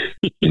weak,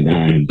 and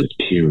I'm the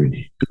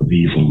tyranny of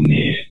evil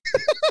men.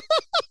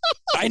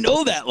 I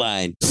know that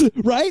line.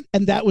 Right?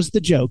 And that was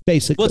the joke,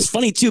 basically. Well, it's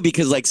funny, too,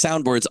 because like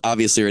soundboards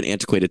obviously are an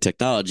antiquated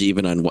technology,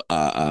 even on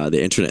the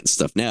internet and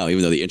stuff now,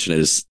 even though the internet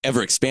is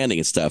ever expanding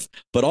and stuff.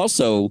 But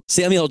also,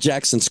 Samuel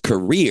Jackson's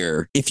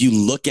career, if you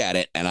look at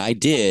it, and I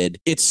did,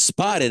 it's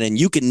spotted, and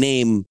you can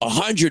name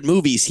 100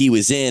 movies he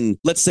was in,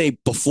 let's say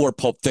before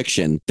Pulp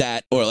Fiction,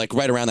 that, or like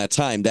right around that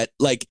time, that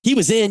like he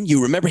was in,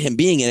 you remember him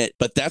being in it,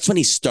 but that's when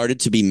he started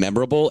to be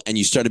memorable, and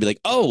you started to be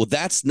like, oh,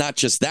 that's not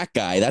just that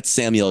guy, that's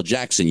Samuel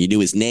Jackson. You knew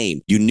his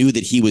name. you knew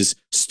that he was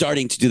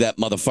starting to do that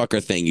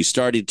motherfucker thing. You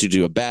started to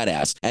do a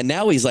badass. And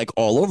now he's like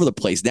all over the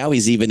place. Now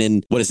he's even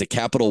in, what is it,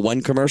 Capital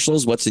One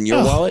commercials? What's in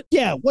your wallet?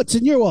 Yeah, what's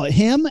in your wallet?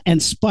 Him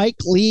and Spike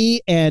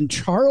Lee and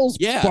Charles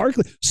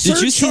Barkley.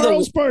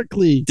 Charles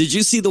Barkley. Did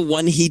you see the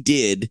one he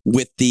did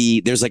with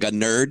there's like a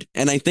nerd,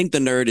 and I think the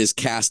nerd is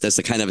cast as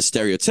a kind of a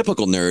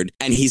stereotypical nerd,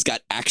 and he's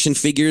got action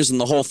figures, and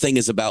the whole thing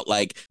is about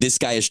like this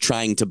guy is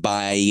trying to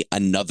buy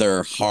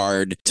another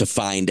hard to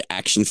find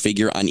action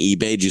figure on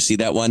eBay. Did you see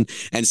that one?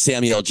 And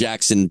Samuel L.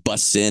 Jackson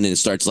busts in and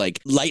starts like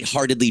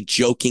lightheartedly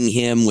joking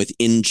him with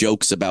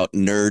in-jokes about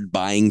nerd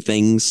buying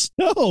things.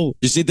 No.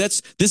 You see,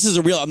 this is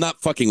a real, I'm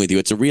not fucking with you.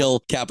 It's a real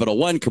Capital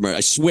One commercial.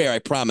 I swear, I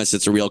promise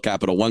it's a real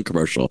Capital One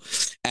commercial.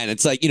 And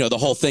it's like, the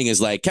whole thing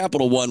is like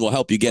Capital One will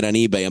help you get on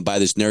eBay and buy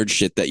this nerd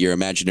shit that your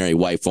imaginary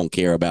wife won't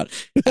care about.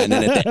 And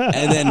then at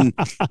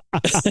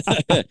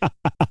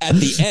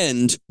the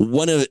end,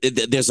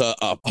 there's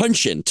a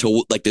punch-in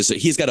to like this.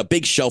 He's got a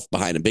big shelf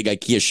behind him, big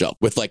IKEA shelf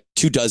with like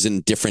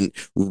 24 different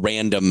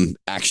random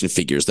action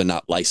figures. They're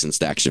not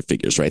licensed action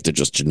figures, right? They're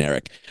just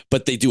generic.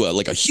 But they do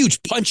a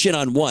huge punch-in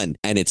on one,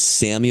 and it's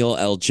Samuel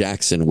L.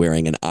 Jackson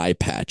wearing an eye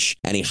patch.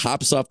 And he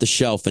hops off the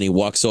shelf and he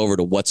walks over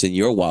to what's in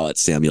your wallet,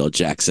 Samuel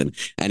Jackson.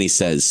 And he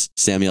says,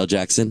 Samuel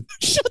Jackson?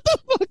 Shut the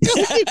fuck up.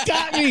 You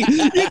got me.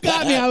 You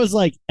got me. I was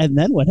like, and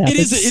then what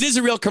happens? It is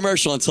a real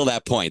commercial until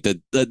that point.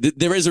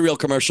 There is a real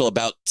commercial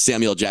about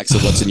Samuel Jackson,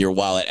 what's in your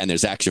wallet, and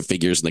there's action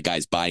figures and the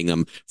guy's buying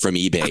them from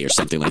eBay or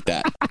something like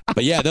that.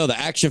 But yeah, no, the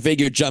action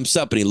figure jumps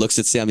up and he looks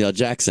at Samuel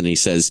Jackson and he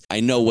says, I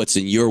know what's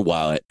in your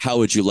wallet. How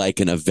would you like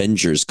an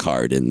Avengers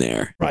card in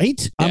there?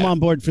 Right? Yeah. I'm on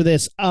board for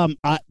this.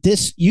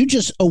 You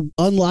just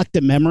unlocked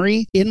a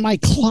memory. In my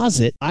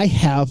closet, I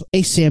have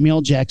a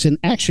Samuel Jackson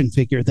action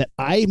figure that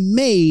I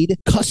made,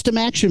 custom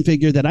action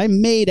figure that I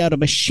made out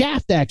of a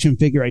Shaft action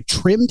figure. I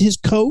trimmed his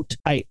coat.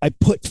 I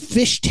put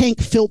fish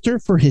tank filter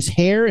for his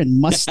hair and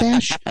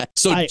mustache.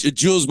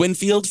 Jules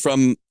Winfield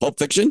from Pulp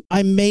Fiction?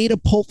 I made a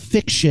Pulp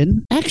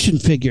Fiction action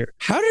figure.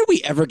 How did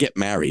we ever get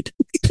married?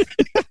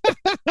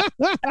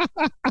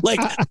 Like,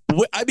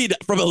 I mean,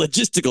 from a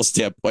logistical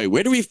standpoint,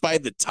 where do we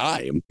find the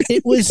time?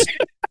 It was...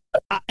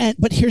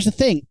 but here's the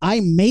thing. I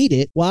made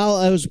it while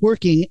I was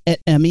working at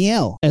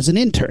MEL as an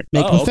intern,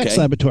 Makeup Effects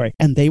Laboratory.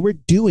 And they were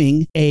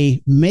doing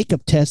a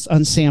makeup test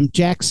on Sam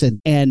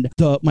Jackson. And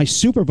my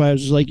supervisor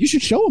was like, you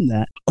should show him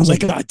that. I was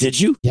like, God, did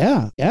you?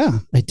 Yeah,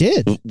 I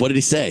did. What did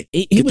he say?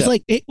 He was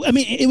like, it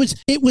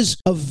was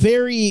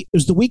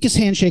the weakest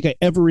handshake I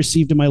ever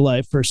received in my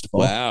life, first of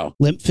all. Wow.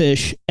 Limp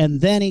fish. And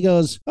then he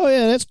goes, oh,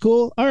 yeah, that's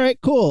cool. All right,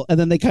 cool. And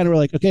then they kind of were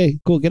like, okay,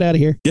 cool, get out of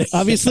here.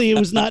 Obviously, he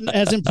was not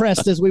as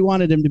impressed as we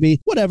wanted him to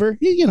be. Whatever.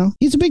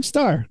 He's a big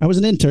star. I was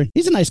an intern.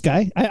 He's a nice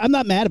guy. I'm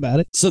not mad about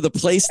it. So the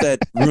place that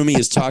Rumi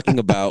is talking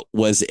about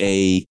was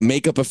a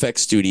makeup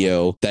effects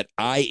studio that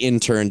I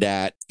interned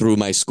at through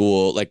my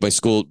school. Like the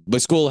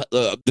school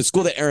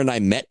that Aaron and I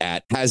met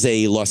at has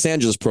a Los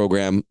Angeles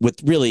program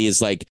with really is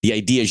like the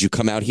idea is you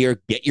come out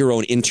here, get your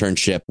own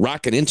internship,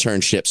 rock an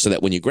internship so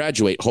that when you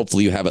graduate,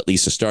 hopefully you have at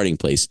least a starting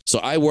place. So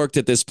I worked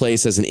at this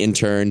place as an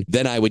intern.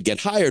 Then I would get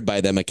hired by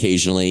them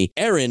occasionally.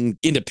 Aaron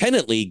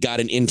independently got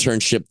an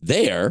internship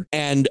there,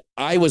 and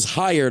I was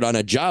hired on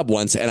a job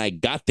once and I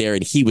got there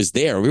and he was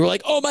there. We were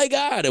like, oh my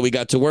God. And we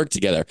got to work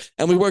together.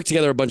 And we worked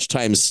together a bunch of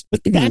times.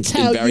 But that's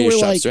how you were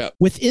like,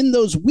 within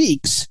those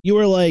weeks, you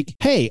were like,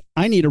 hey,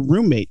 I need a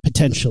roommate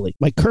potentially.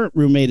 My current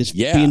roommate is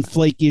being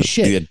flaky as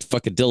shit.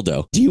 Fucking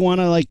dildo. Do you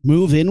want to like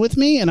move in with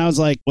me? And I was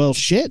like, well,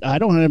 shit, I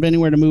don't have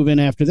anywhere to move in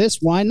after this.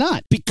 Why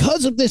not?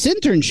 Because of this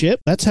internship,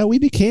 that's how we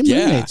became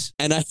roommates.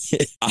 And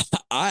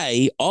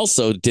I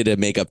also did a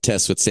makeup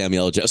test with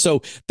Samuel L. Jackson.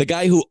 So the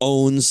guy who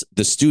owns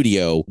the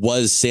studio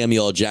was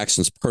Samuel L.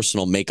 Jackson's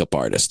personal makeup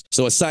artist.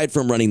 So aside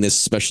from running this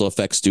special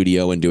effects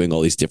studio and doing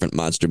all these different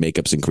monster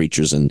makeups and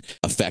creatures and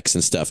effects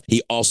and stuff,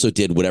 he also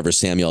did whatever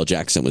Samuel L.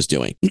 Jackson was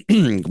doing.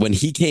 When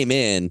he came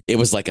in, it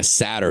was like a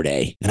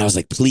Saturday. And I was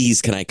like,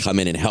 please, can I come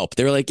in and help?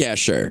 They were like, yeah,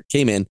 sure.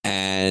 Came in.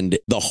 And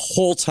the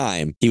whole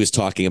time he was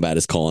talking about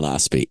his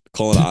colonoscopy.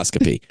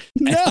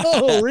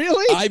 No,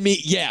 really? I mean,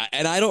 yeah.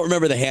 And I don't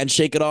remember the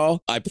handshake at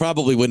all. I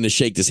probably wouldn't have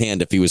shaken his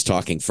hand if he was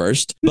talking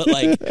first. But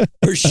like,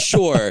 for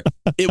sure,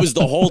 it was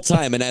the whole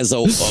time. And as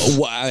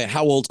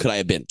how old could I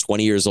have been?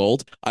 20 years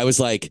old? I was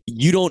like,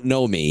 you don't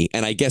know me.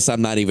 And I guess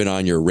I'm not even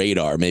on your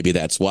radar. Maybe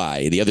that's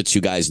why. The other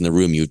two guys in the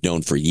room you've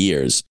known for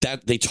years,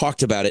 that they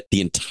talked about it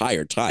the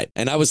entire time.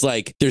 And I was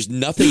like, there's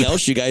nothing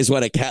else you guys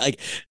want to like,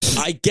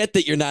 I get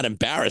that you're not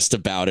embarrassed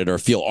about it or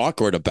feel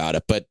awkward about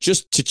it, but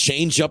just to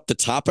change up the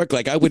topic,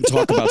 like I wouldn't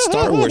talk about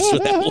Star Wars for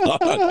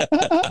that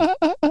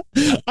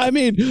long. I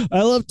mean,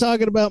 I love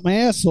talking about my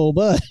asshole,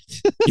 but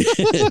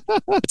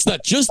it's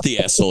not just the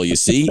asshole, you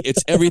see.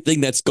 It's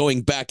everything that's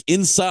going back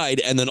inside,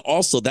 and then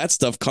also that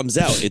stuff comes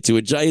out into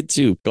a giant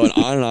tube, going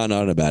on and on and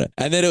on about it.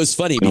 And then it was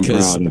funny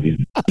because I'm proud of you.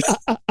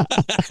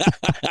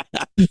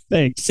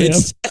 Thanks, Sam.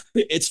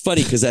 It's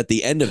funny because at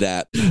the end of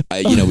that,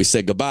 we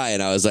said goodbye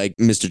and I was like,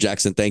 Mr.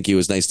 Jackson, thank you. It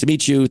was nice to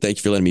meet you. Thank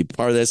you for letting me be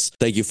part of this.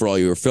 Thank you for all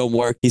your film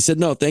work. He said,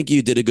 no, thank you.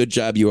 You did a good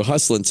job. You were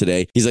hustling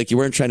today. He's like, you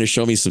weren't trying to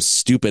show me some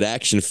stupid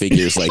action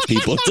figures like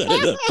people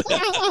did.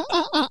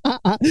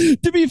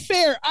 To be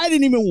fair, I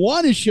didn't even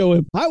want to show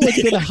him. I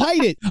wasn't going to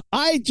hide it.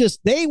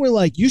 They were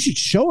like, you should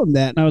show him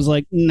that. And I was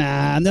like,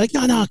 nah. And they're like,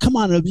 no, come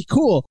on. It'll be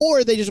cool.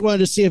 Or they just wanted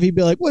to see if he'd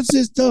be like, what's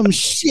this dumb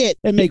shit?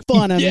 And make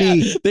fun of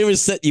me. They were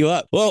setting you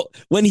up. Well,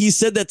 when he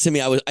said that to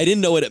me, I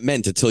didn't know what it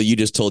meant until you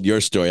just told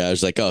your story. I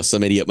was like, oh,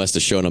 some idiot must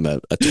have shown him a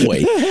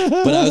toy.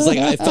 But I was like,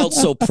 I felt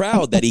so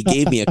proud that he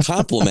gave me a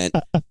compliment.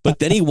 But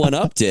then he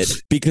one-upped it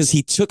because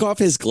he took off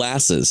his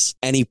glasses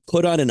and he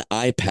put on an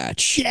eye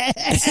patch. Yeah.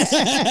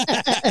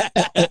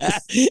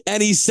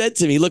 And he said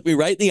to me, looked me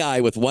right in the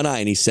eye with one eye,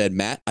 and he said,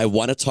 Matt, I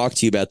want to talk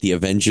to you about the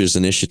Avengers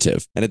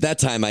Initiative. And at that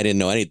time, I didn't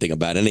know anything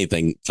about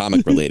anything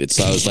comic related.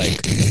 So I was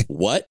like,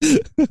 what?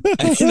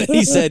 And then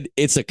he said,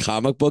 it's a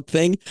comic book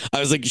thing. I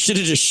was like, you should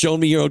have just shown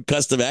me your own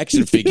custom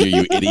action figure,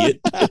 you idiot.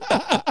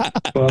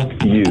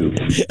 Fuck you.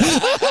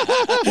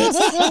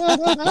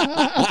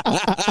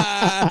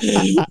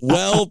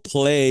 Well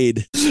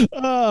played.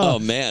 Oh,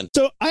 man.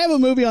 So I have a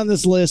movie on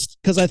this list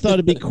because I thought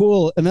it'd be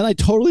cool. And then I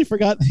totally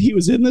forgot that he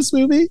was in this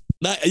movie.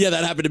 Yeah,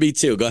 that happened to me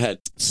too. Go ahead.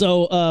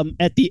 So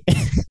at the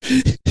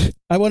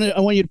I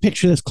want you to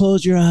picture this.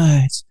 Close your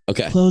eyes.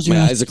 Okay. Close your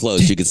eyes. My eyes are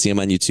closed. You can see them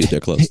on YouTube. They're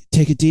closed.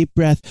 Take a deep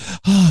breath.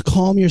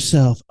 Calm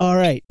yourself. All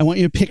right. I want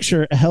you to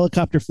picture a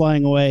helicopter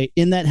flying away.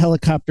 In that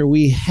helicopter,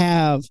 we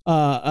have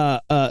a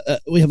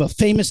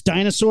famous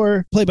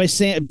dinosaur played by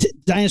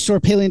dinosaur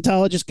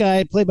paleontologist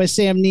guy played by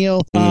Sam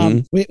Neill.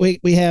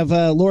 We have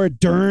Laura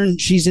Dern.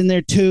 She's in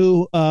there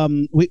too.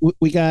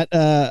 We got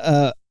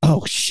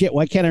oh shit!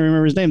 Why can't I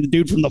remember his name? The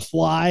dude from The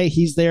Fly.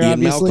 He's there. Ian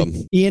obviously.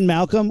 Malcolm. Ian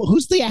Malcolm.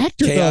 Who's the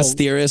actor? Chaos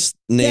theorist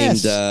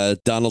named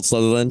Donald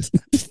Sutherland.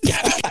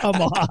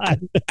 Come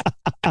on.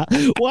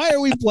 Why are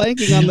we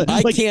blanking on the?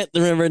 I can't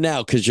remember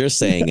now because you're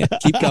saying it.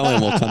 Keep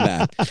going. We'll come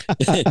back.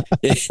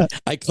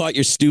 I caught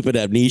your stupid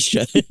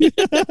amnesia.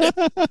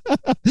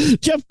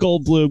 Jeff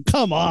Goldblum.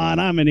 Come on.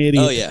 I'm an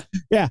idiot. Oh yeah.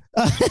 Yeah.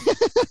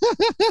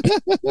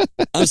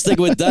 I'm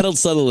sticking with Donald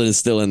Sutherland is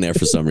still in there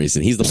for some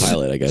reason. He's the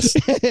pilot, I guess.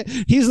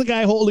 He's the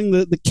guy holding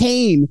the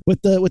cane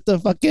with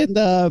the fucking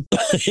the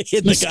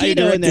guy who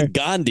directed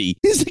Gandhi.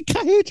 He's the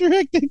guy who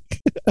directed.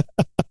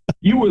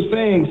 You were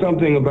saying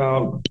something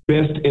about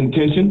best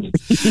intentions.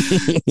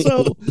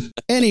 So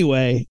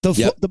anyway,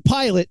 the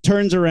pilot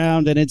turns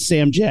around and it's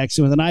Sam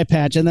Jackson with an eye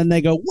patch, and then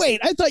they go,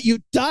 "Wait, I thought you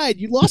died.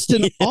 You lost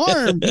an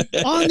arm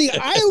on the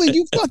island.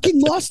 You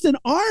fucking lost an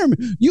arm.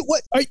 You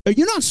what? Are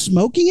you not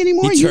smoking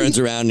anymore?" He turns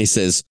around and he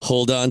says,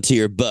 "Hold on to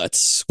your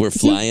butts. We're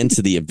flying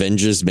to the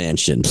Avengers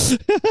Mansion."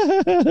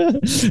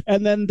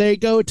 And then they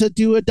go to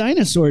do a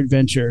dinosaur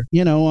adventure.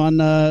 On in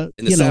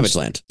the Savage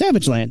Land.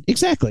 Savage Land,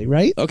 exactly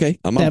right. Okay,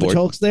 I'm on Savage board.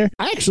 Hulk's there.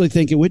 I actually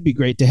think it would be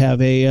great to have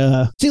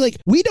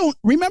we don't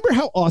remember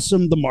how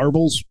awesome the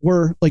Marvels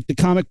were, like the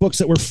comic books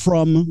that were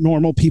from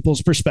normal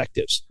people's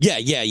perspectives.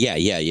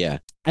 Yeah.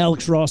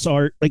 Alex Ross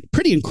art, like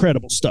pretty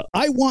incredible stuff.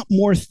 I want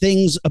more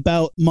things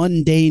about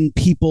mundane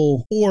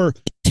people or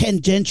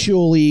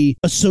tangentially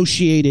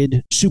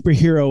associated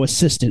superhero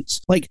assistants.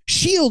 Like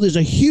S.H.I.E.L.D. is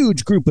a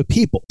huge group of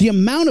people. The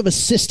amount of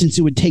assistance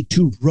it would take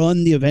to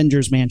run the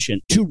Avengers Mansion,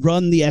 to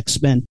run the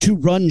X-Men, to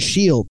run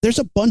S.H.I.E.L.D. There's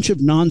a bunch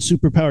of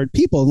non-superpowered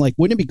people. And like,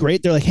 wouldn't it be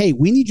great? They're like, hey,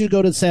 we need you to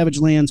go to the Savage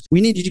Lands.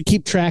 We need you to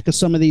keep track of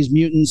some of these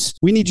mutants.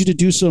 We need you to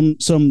do some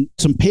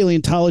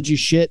paleontology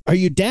shit. Are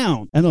you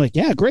down? And they're like,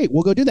 yeah, great.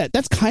 We'll go do that.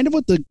 That's kind of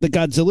what the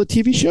Godzilla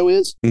TV show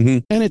is. Mm-hmm.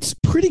 And it's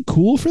pretty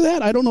cool for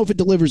that. I don't know if it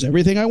delivers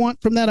everything I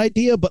want from that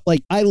idea, but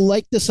like, I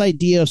like this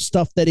idea of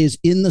stuff that is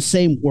in the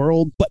same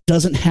world, but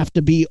doesn't have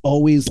to be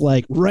always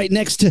like right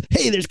next to,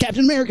 hey, there's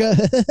Captain America.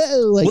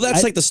 Well,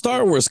 that's like the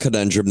Star Wars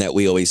conundrum that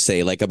we always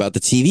say, like about the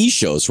TV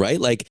shows, right?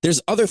 Like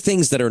there's other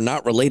things that are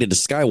not related to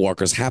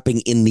Skywalkers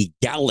happening in the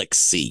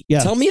galaxy.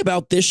 Yeah. Tell me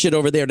about this shit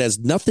over there that has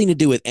nothing to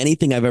do with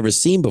anything I've ever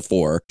seen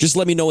before. Just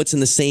let me know it's in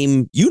the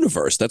same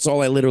universe. That's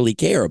all I literally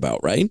care about,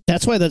 right?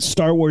 That's why that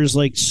Star Wars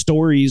like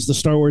stories, the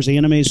Star Wars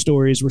anime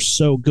stories were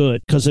so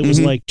good, because it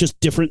was like just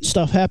different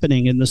stuff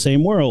happening in the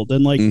same world.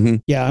 And like,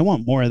 yeah, I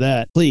want more of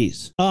that,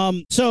 please.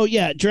 So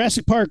yeah,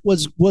 Jurassic Park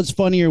was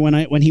funnier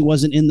when he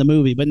wasn't in the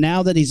movie, but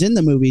now that he's in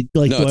the movie,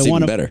 like,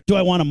 do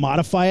I want to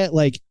modify it?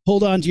 Like,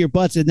 hold on to your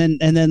butts, and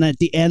then at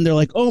the end they're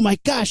like, oh my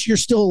gosh, you're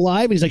still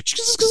alive, and he's like,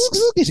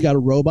 he's got a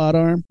robot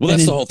arm. Well,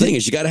 that's the whole thing,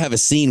 is you got to have a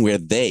scene where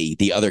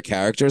the other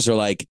characters are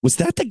like, was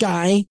that the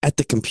guy at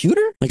the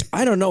computer? Like,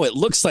 I don't know, it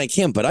looks like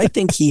him, but I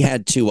think he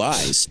had two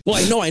eyes.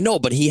 Well, I know,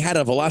 but he had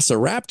a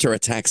velociraptor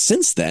attack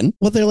since then.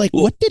 Well, they're like,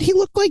 what did he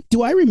look like?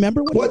 Do I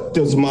remember? What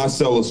does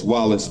Marcellus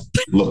Wallace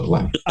look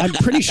like? I'm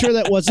pretty sure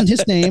that wasn't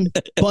his name,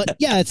 but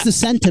yeah, it's the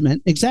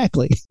sentiment.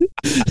 Exactly.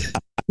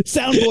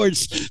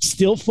 Soundboard's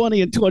still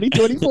funny in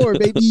 2024,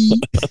 baby.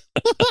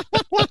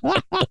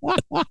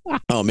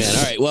 Oh man!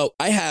 All right, Well,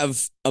 I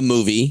have a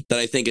movie that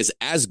I think is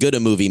as good a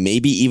movie,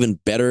 maybe even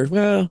better.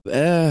 Well,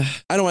 I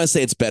don't want to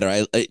say it's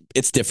better.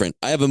 It's different.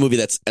 I have a movie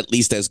that's at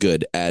least as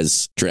good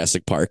as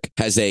Jurassic Park.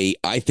 Has a,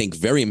 I think,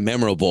 very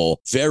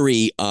memorable,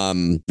 very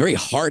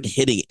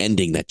hard-hitting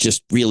ending that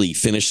just really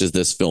finishes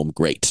this film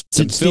great.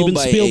 Did Steven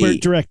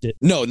Spielberg direct it?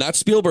 No, not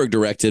Spielberg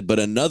directed, but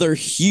another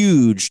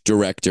huge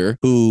director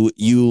who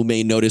you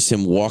may notice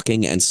him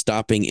walking and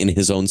stopping in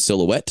his own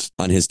silhouette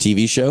on his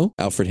TV show,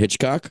 Alfred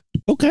Hitchcock.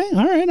 Okay,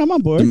 all right, I'm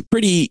on board.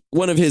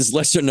 One of his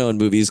lesser known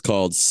movies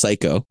called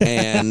Psycho,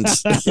 and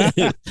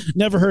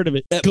never heard of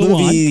it. That Go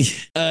movie,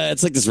 on.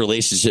 it's like this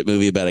relationship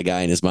movie about a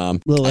guy and his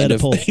mom. Little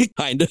Oedipal.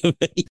 Kind of.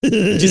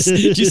 Did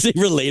you say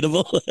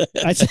relatable?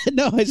 I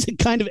said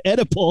kind of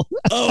Oedipal.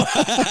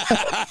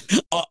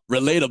 Oh,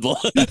 relatable.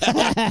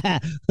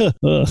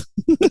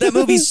 But that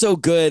movie's so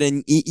good,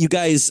 and you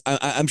guys,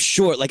 I'm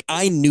sure, like,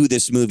 I knew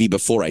this movie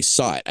before I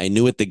saw it. I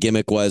knew what the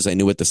gimmick was. I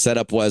knew what the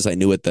setup was. I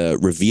knew what the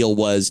reveal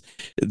was.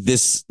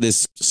 This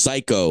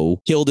psycho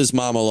killed his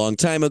mom a long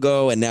time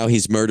ago, and now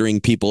he's murdering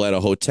people at a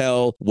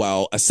hotel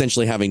while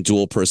essentially having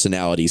dual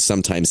personalities.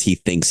 Sometimes he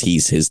thinks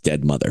he's his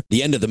dead mother.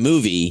 The end of the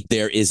movie,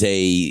 there is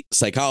a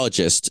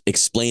psychologist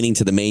explaining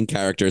to the main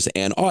characters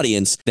and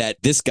audience that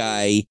this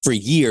guy for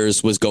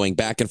years was going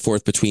back and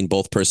forth between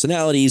both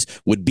personalities,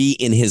 would be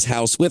in his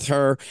house with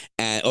her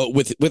and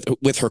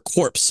with her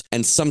corpse,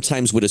 and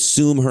sometimes would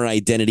assume her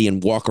identity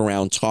and walk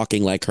around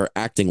talking like her,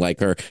 acting like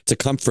her to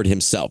comfort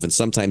himself. And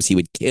sometimes he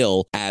would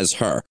kill as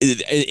her.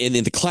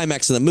 In the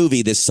climax of the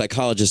movie, this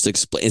psychologist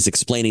is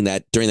explaining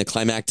that during the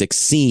climactic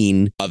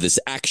scene of this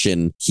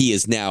action, he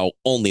is now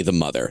only the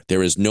mother.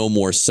 There is no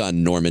more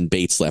son Norman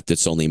Bates left.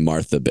 It's only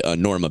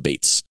Norma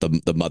Bates,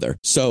 the mother.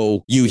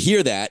 So you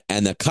hear that,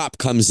 and the cop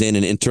comes in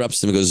and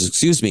interrupts them and goes,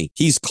 "Excuse me,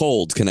 he's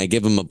cold. Can I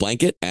give him a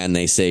blanket?" And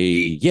they say,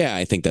 "Yeah,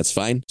 I think that's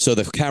fine." So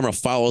the camera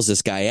follows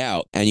this guy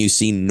out, and you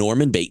see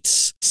Norman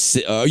Bates.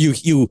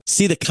 You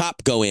see the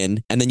cop go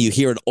in, and then you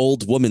hear an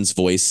old woman's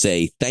voice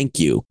say, "Thank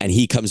you." And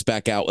he comes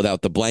back out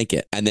without the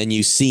blanket. And then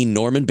you see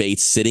Norman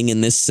Bates sitting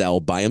in this cell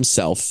by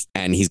himself,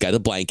 and he's got a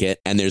blanket,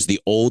 and there's the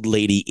old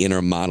lady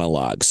inner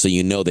monologue. So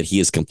you know that he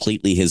is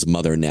completely his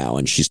mother now.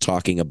 And she's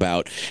talking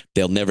about,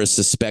 "They'll never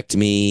suspect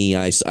me.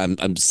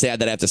 I'm sad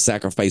that I have to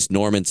sacrifice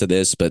Norman to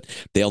this, but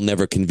they'll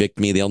never convict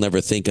me. They'll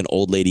never think an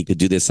old lady could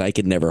do this. I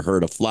could never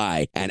hurt a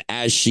fly." And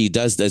as she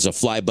does, there's a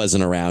fly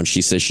buzzing around.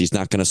 She says she's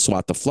not going to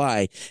swat the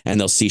fly, and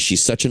they'll see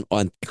she's such an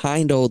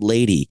unkind old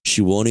lady.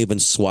 She won't even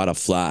swat a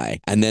fly.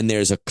 And then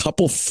there's a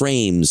couple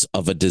frames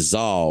of a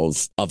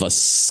dissolve of a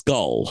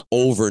skull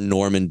over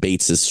Norman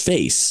Bates's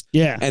face.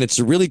 Yeah. And it's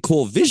a really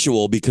cool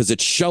visual because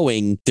it's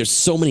showing there's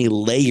so many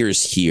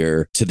layers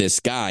here to this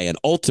guy. And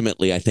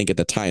ultimately, I think at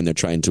the time they're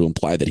trying to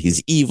imply that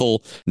he's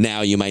evil.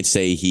 Now you might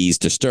say he's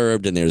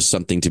disturbed and there's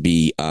something to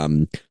be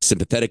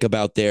sympathetic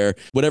about there.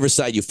 Whatever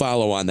side you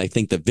follow on, I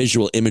think the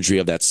visual imagery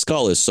of that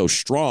skull is so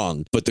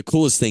strong. But the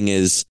coolest thing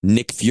is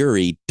Nick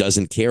Fury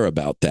doesn't care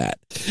about that.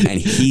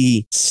 And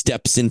he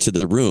steps into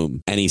the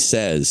room and he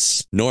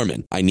says,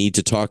 "Norman, I need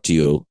to talk to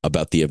you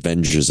about the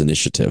Avengers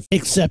Initiative."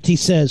 Except he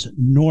says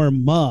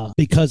Norma,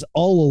 because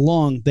all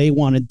along they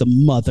wanted the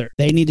mother.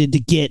 They needed to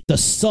get the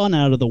son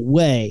out of the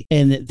way,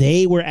 and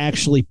they were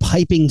actually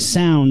piping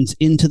sounds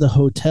into the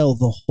hotel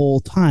the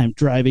whole time,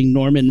 driving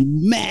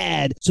Norman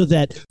mad so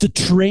that the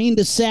trained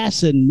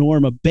assassin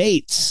Norma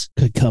Bates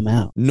could come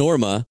out.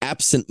 Norma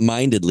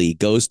absent-mindedly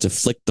goes to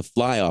flick the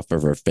fly off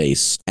of her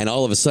face, and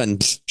all of a sudden,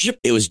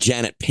 it was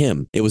Janet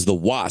Pym. It was the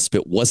wasp.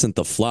 It wasn't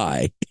the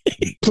fly.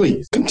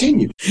 Please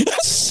continue.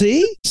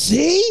 See?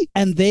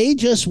 And they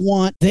just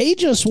want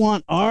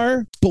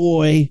our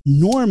boy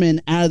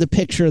Norman out of the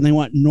picture, and they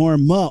want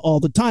Norma all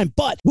the time.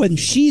 But when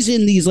she's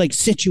in these like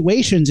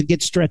situations and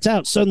gets stretched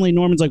out, suddenly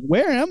Norman's like,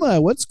 "Where am I?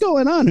 What's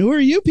going on? Who are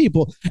you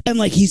people?" And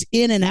like he's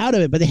in and out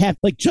of it. But they have,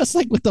 like, just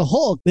like with the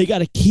Hulk, they got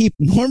to keep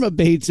Norma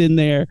Bates in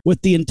there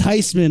with the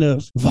enticement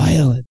of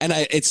violence. And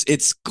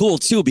it's cool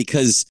too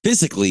because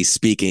physically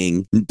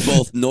speaking,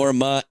 both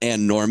Norma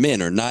and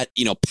Norman are not,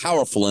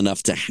 powerful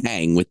enough to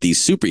hang with these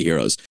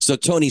superheroes. So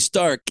Tony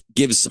Stark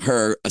gives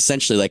her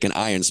essentially like an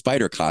Iron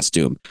Spider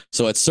costume.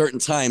 So at certain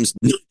times,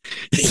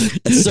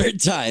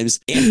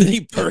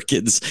 Anthony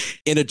Perkins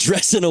in a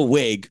dress and a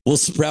wig will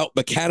sprout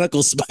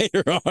mechanical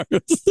spider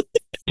arms.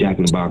 Jack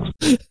in the Box.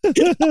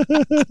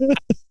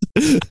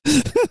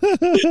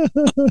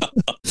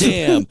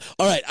 Damn.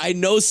 All right. I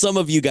know some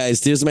of you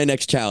guys, here's my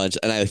next challenge,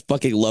 and I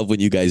fucking love when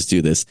you guys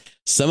do this.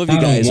 Some of you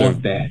guys don't are.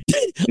 want that.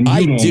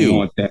 I do.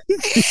 Want that.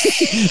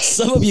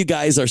 Some of you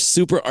guys are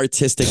super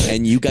artistic,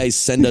 and you guys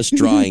send us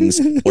drawings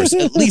or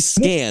at least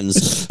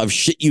scans of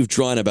shit you've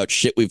drawn about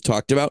shit we've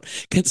talked about.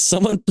 Can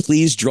someone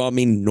please draw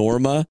me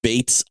Norma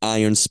Bates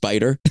Iron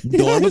Spider?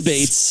 Norma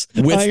Bates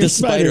with Iron the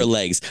Spider. spider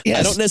legs. Yes.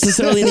 I don't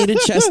necessarily need a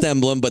chest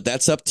emblem, but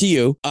that's up to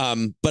you.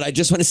 But I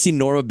just want to see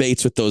Norma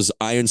Bates with those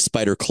Iron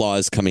Spider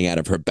claws coming out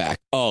of her back.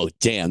 Oh,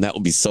 damn. That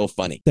would be so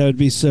funny. That would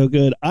be so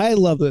good. I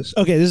love this.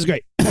 Okay, this is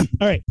great.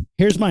 All right,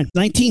 here's mine.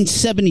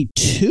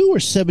 1972 or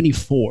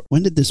 74?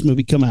 When did this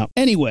movie come out?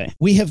 Anyway,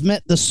 we have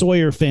met the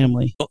Sawyer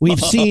family. We've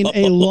seen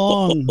a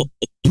long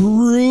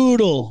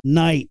brutal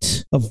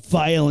night of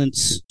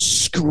violence,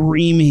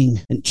 screaming,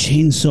 and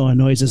chainsaw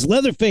noises.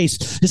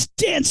 Leatherface is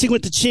dancing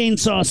with the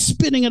chainsaw,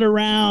 spinning it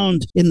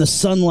around in the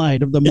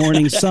sunlight of the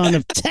morning sun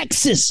of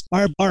Texas.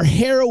 Our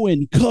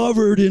heroine,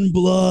 covered in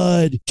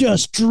blood,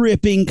 just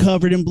dripping,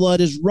 covered in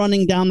blood, is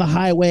running down the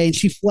highway, and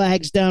she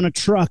flags down a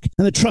truck,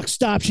 and the truck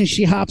stops, and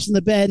she hops in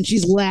the bed, and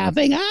she's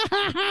laughing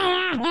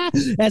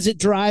as it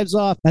drives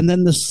off. And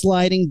then the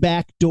sliding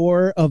back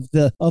door of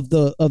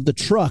the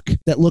truck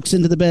that looks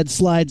into the bed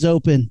slides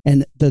open,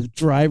 and the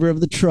driver of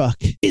the truck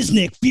is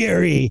Nick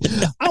Fury.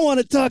 I want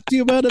to talk to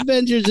you about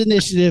Avengers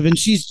Initiative, and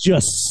she's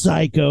just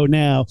psycho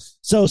now.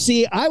 So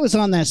see, I was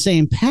on that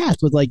same path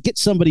with like get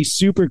somebody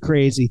super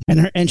crazy,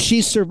 and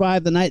she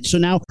survived the night. So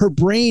now her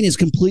brain is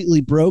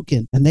completely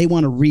broken, and they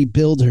want to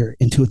rebuild her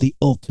into the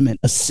ultimate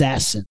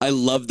assassin. I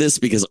love this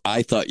because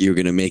I thought you were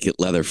going to make it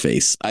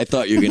Leatherface. I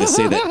thought you were going to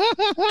say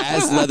that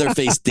as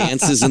Leatherface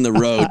dances in the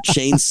road,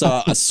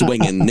 chainsaw a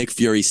swinging, Nick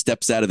Fury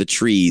steps out of the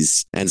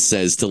trees and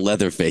says to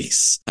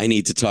Leatherface, "I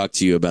need to talk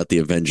to you about the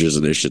Avengers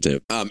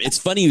Initiative." It's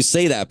funny you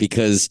say that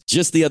because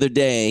just the other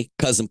day,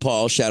 Cousin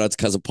Paul, shout out to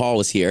Cousin Paul,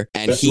 was here,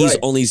 and he's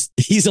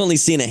only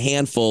seen a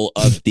handful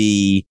of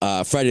the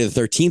Friday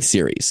the 13th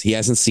series. He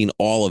hasn't seen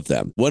all of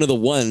them. One of the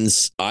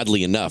ones,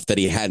 oddly enough, that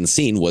he hadn't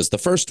seen was the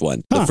first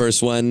one. The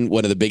first one,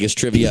 one of the biggest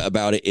trivia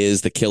about it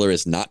is the killer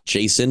is not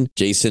Jason.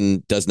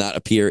 Jason does not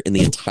appear in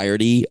the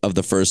entirety of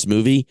the first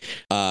movie.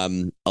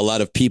 A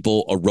lot of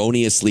people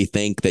erroneously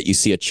think that you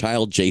see a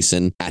child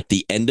Jason at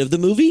the end of the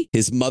movie.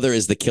 His mother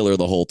is the killer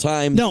the whole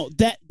time. No,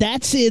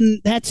 that's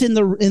in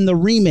the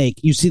remake.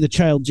 You see the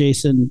child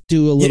Jason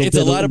do a little bit.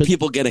 A lot of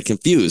people get it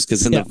confused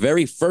because in the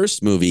very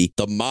first movie,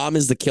 the mom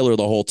is the killer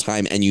the whole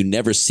time and you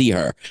never see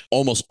her.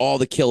 Almost all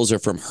the kills are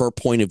from her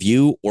point of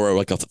view or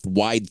like a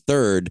wide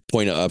third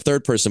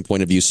person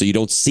point of view. So you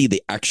don't see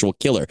the actual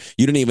killer.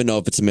 You don't even know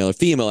if it's a male or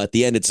female. At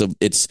the end,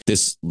 it's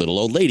this little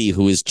old lady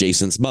who is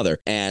Jason's mother.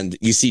 And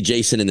you see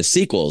Jason in the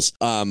sequels.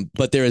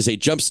 But there is a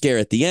jump scare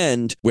at the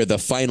end where the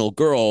final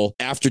girl,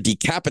 after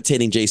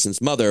decapitating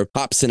Jason's mother,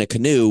 hops in a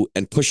canoe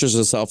and pushes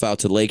herself out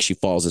to the lake. She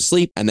falls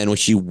asleep. And then when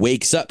she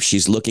wakes up,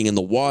 she's looking in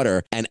the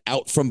water, and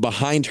out from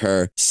behind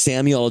her,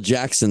 Samuel L.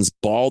 Jackson's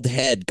bald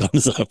head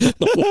comes up from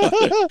the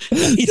water.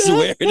 And he's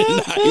wearing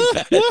an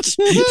eye patch.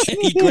 And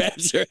he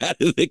grabs her out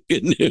of the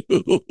canoe.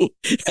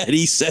 And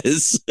he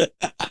says, "What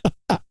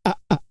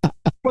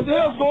the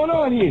hell's going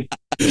on here?"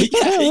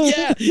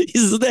 Yeah. He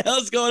says, "What the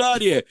hell's going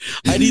on here?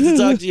 I need to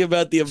talk to you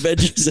about the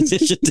Avengers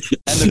Initiative."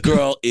 And the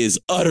girl is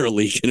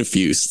utterly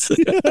confused.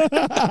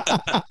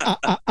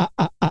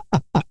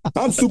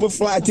 I'm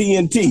Superfly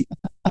TNT.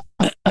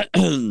 I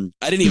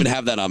didn't even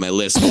have that on my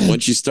list, but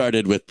once you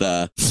started with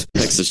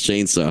Texas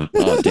Chainsaw,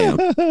 oh damn!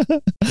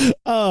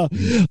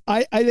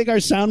 I think our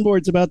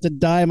soundboard's about to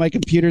die. My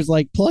computer's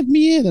like, plug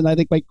me in, and I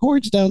think my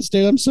cord's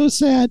downstairs. I'm so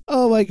sad.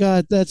 Oh my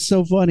god, that's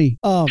so funny.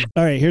 All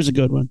right, here's a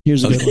good one.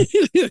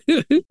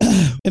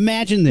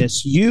 Imagine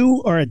this: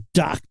 you are a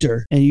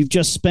doctor, and you've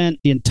just spent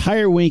the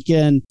entire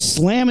weekend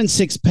slamming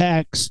six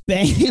packs,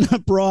 banging a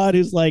broad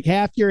who's like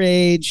half your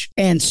age,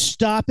 and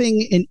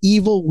stopping an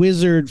evil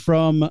wizard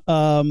from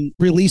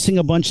releasing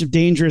a bunch of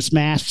dangerous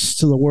masks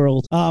to the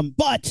world.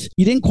 But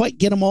you didn't quite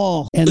get them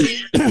all. And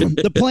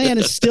the plan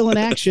is still in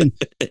action.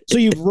 So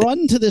you've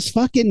run to this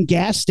fucking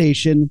gas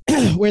station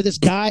where this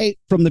guy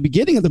from the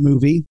beginning of the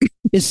movie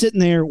is sitting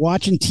there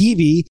watching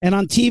TV. And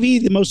on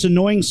TV, the most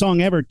annoying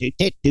song ever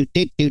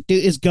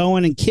is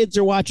going, and kids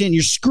are watching, and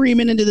you're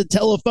screaming into the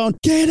telephone,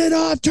 "Get it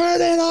off,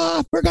 turn it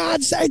off, for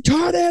God's sake,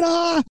 turn it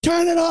off,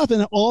 turn it off."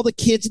 And all the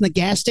kids in the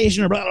gas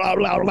station are blah, blah,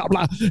 blah, blah,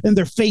 blah, and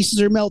their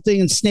faces are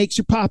melting and snakes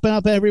are popping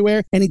up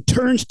everywhere. And he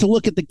turns to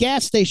look at the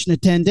gas station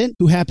attendant,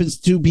 who happens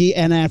to be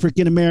an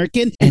African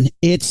American, and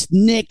it's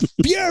Nick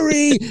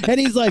Fury. And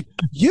he's like,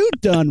 "You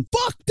done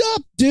fucked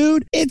up,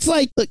 dude." It's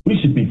like, look, we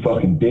should be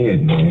fucking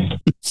dead, man.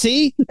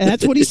 See? And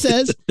that's what he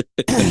says.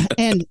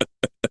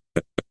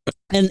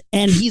 and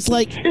he's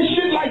like, "It's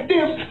shit like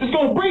this that's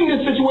gonna bring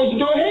this situation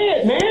to a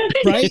head, man."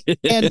 Right?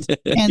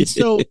 And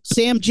so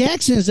Sam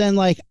Jackson is then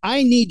like,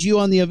 "I need you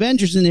on the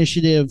Avengers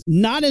Initiative,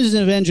 not as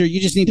an Avenger. You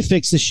just need to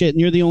fix this shit,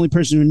 and you're the only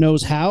person who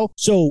knows how.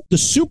 So the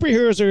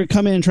superheroes are going to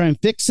come in and try and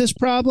fix this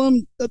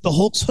problem. The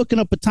Hulk's hooking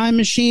up a time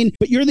machine,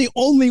 but you're the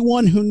only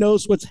one who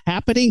knows what's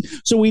happening.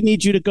 So we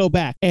need you to go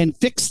back and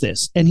fix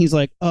this." And he's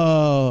like,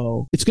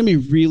 "Oh, it's going to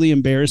be really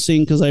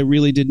embarrassing because I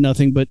really did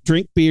nothing but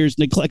drink beers,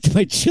 neglect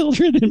my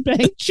children, and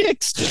bang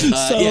chicks."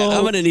 Yeah,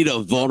 I'm going to need a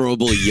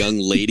vulnerable young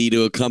lady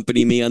to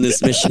accompany me on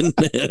this mission.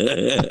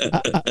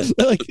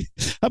 Like,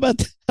 how about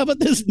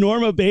this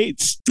Norma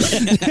Bates?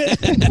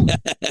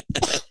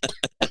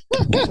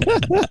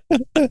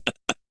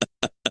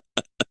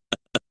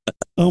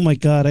 Oh my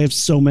God, I have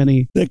so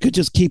many that could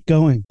just keep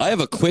going. I have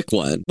a quick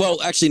one. Well,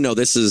 actually, no,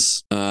 this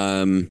is,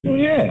 Yeah.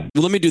 well,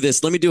 let me do this.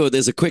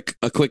 There's a quick,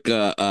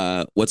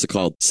 what's it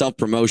called?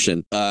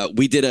 Self-promotion.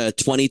 We did a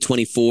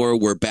 2024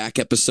 We're Back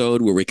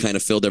episode where we kind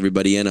of filled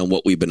everybody in on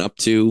what we've been up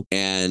to.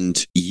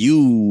 And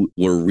you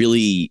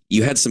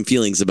had some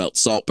feelings about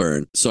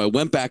Saltburn. So I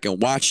went back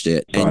and watched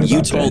it and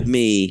you told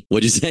me,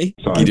 what'd you say?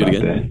 Sorry Can you do it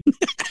about again? that.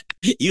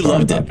 You Sorry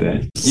loved about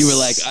it. that. You were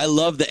like, I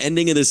love the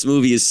ending of this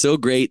movie is so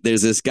great.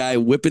 There's this guy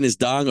whipping his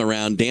dong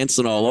around,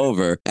 dancing all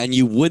over, and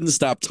you wouldn't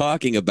stop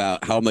talking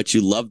about how much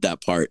you loved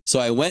that part. So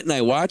I went and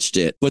I watched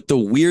it. But the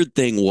weird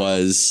thing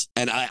was,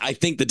 and I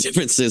think the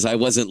difference is I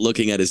wasn't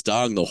looking at his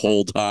dong the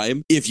whole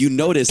time. If you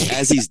notice,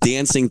 as he's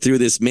dancing through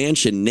this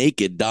mansion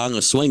naked, dong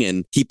a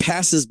swinging, he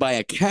passes by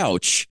a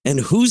couch, and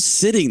who's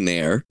sitting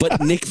there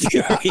but Nick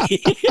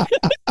Fury?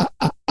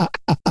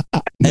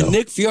 And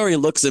Nick Fury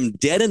looks him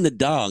dead in the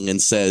dong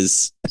and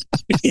says,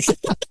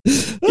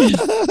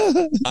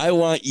 I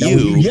want Now, when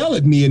you you. yell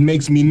at me, it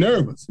makes me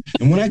nervous.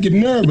 And when I get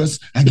nervous,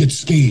 I get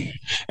scared.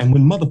 And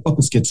when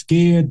motherfuckers get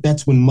scared,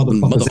 that's when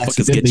motherfuckers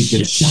accidentally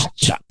get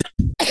shot.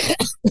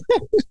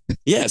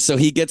 Yeah, so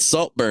he gets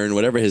Saltburn,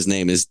 whatever his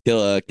name is,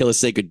 kill a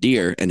sacred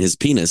deer and his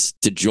penis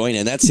to join,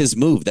 and that's his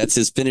move. That's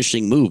his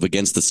finishing move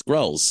against the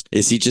Skrulls.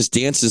 Is he just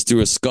dances through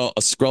a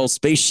Skrull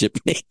spaceship?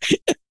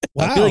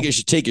 Wow. I feel like you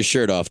should take your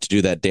shirt off to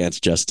do that dance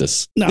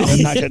justice. No,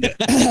 I'm not going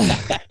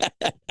to.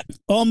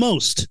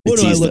 Almost. What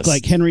do I look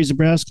like? Henry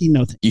Zabrowski?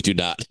 No. You do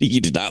not.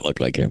 You do not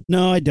look like him.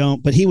 No, I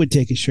don't. But he would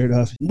take his shirt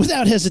off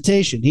without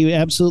hesitation. He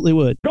absolutely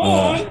would. Go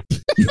on.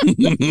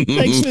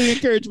 Thanks for the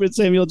encouragement,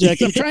 Samuel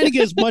Jackson. I'm trying to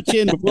get as much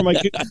in before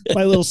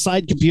my little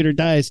side computer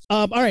dies.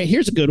 All right,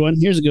 here's a good one.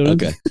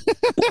 Okay.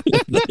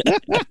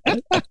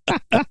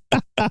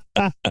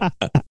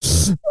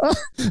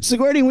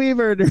 Sigourney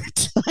Weaver in her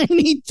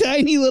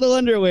tiny little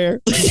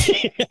underwear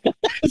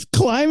is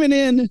climbing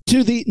in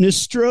to the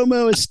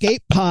Nostromo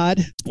escape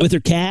pod with her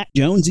cat,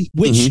 Jonesy,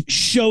 which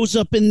shows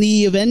up in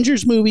the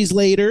Avengers movies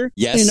later.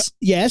 Yes. And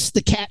yes,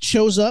 the cat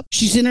shows up.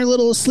 She's in her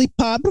little sleep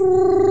pod.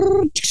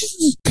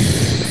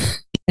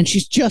 And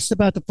she's just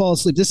about to fall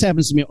asleep. This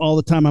happens to me all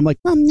the time. I'm like,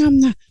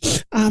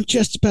 I'm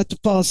just about to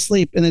fall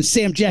asleep. And then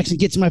Sam Jackson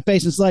gets in my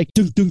face and is like,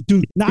 dunk, dunk,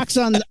 dunk, knocks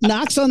on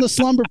the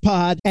slumber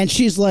pod. And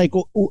she's like,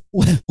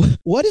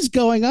 what is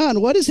going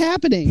on? What is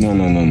happening?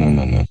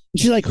 No.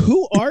 She's like,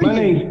 who are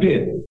My you? name's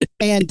Pitt.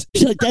 And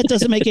she's like, that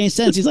doesn't make any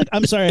sense. He's like,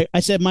 I'm sorry. I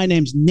said, my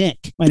name's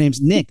Nick. My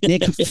name's Nick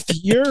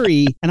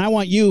Fury. And I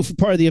want you for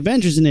part of the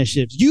Avengers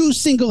Initiative. You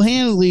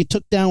single-handedly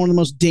took down one of the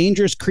most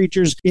dangerous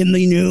creatures in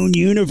the known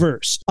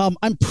universe.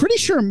 I'm pretty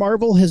sure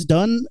Marvel has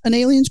done an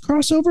Aliens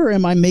crossover. Or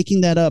am I making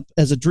that up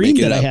as a dream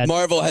that I had?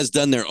 Marvel has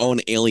done their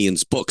own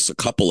Aliens books, a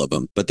couple of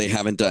them, but they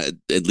haven't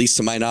done, at least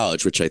to my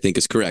knowledge, which I think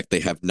is correct,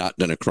 they have not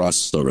done a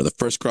crossover. The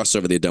first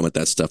crossover they've done with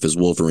that stuff is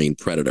Wolverine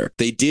Predator.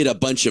 They did a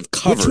bunch of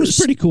covers. Which was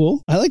pretty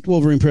cool. I liked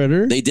Wolverine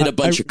Predator. They did a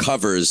bunch of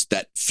covers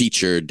that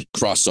featured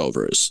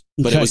crossovers.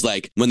 But it was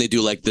like when they do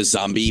like the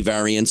zombie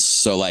variants.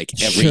 So like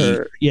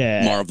every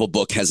Marvel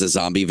book has a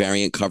zombie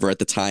variant cover at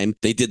the time.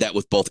 They did that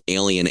with both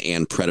Alien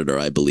and Predator,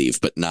 I believe,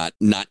 but not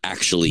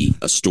actually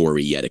a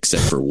story yet,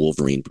 except for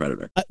Wolverine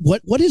Predator.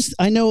 What is,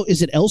 I know,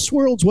 is it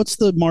Elseworlds? What's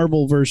the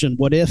Marvel version?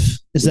 What If?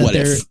 Is that What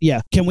there? If?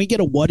 Yeah. Can we get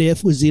a What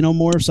If with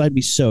Xenomorphs? I'd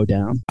be so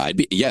down.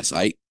 Yes.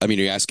 I mean,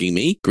 you're asking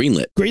me?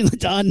 Greenlit.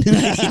 done.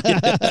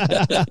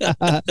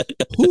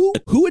 Who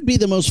would be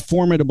the most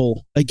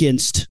formidable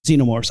against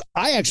Xenomorphs?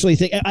 I actually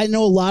think, I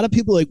know a lot of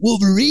people like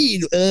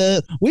Wolverine.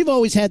 We've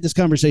always had this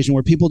conversation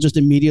where people just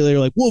immediately are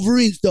like,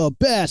 Wolverine's the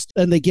best.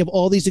 And they give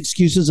all these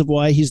excuses of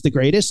why he's the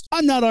greatest.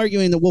 I'm not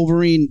arguing that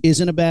Wolverine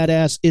isn't a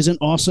badass, isn't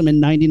awesome in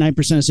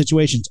 99% of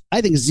situations.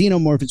 I think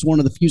Xenomorph is one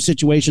of the few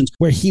situations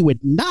where he would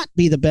not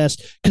be the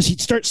best because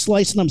he'd start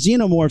slicing up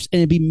Xenomorphs and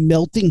it'd be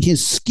melting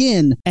his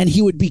skin and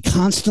he would be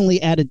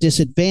constantly at a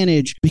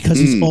disadvantage because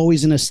he's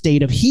always in a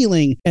state of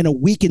healing and a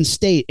weakened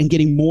state and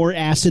getting more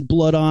acid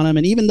blood on him.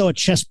 And even though a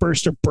chest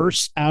burster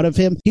bursts out of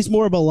him, he's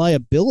more of a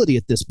liability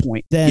at this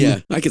point. Yeah,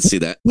 I can see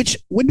that. Which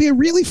would be a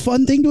really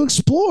fun thing to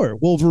explore.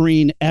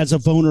 Wolverine as a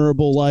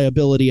vulnerable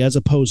liability as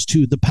opposed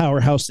to the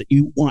powerhouse that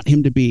you want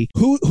him to be.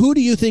 Who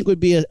do you think would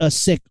be a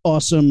sick,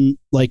 awesome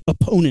like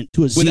opponent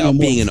to a without Xenomorph?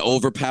 being an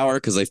overpower?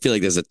 Because I feel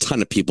like there's a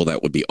ton of people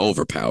that would be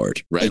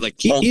overpowered, right? Like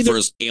Hulk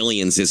versus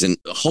aliens isn't,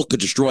 Hulk could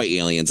destroy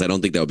aliens. I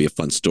don't think that would be a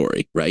fun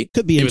story, right?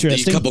 Could be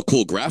interesting. A couple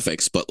cool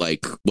graphics, but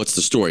like, what's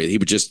the story? He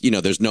would just,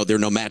 they're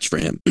no match for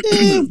him.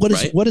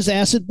 What does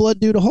acid blood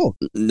do to Hulk?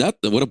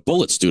 Nothing. What do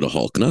bullets do to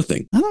Hulk?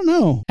 Nothing. I don't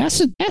know.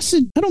 Acid.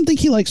 I don't think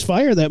he likes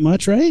fire that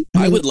much, right?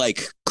 I would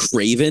like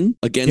Kraven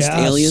against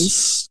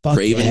aliens. Fuck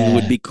Kraven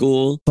would be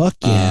cool. Fuck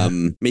yeah.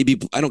 Maybe,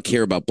 I don't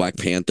care about Black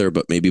Panther,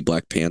 but maybe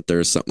Black Panther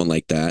or something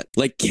like that.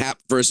 Like Cap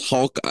versus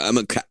Hulk. I'm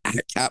a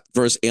Cap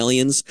versus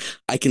aliens.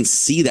 I can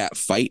see that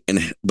fight,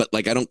 but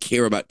like I don't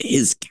care about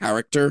his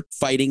character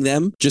fighting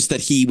them. Just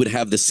that he would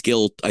have the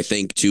skill, I think,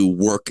 think to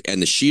work,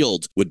 and the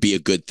shield would be a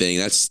good thing.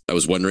 I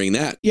was wondering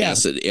that. Yeah.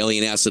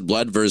 Alien acid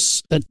blood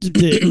versus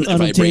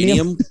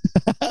vibranium.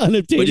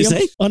 What'd you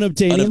say?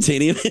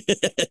 Unobtainium.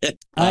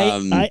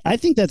 Unobtainium. I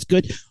think that's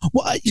good.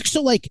 Well,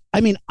 so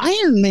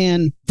Iron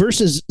Man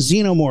versus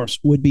Xenomorphs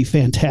would be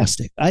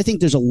fantastic. I think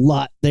there's a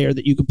lot there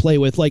that you could play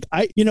with. Like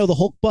the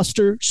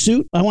Hulkbuster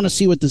suit. I want to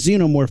see what the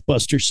Xenomorph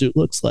Buster suit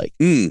looks like.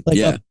 A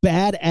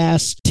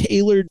badass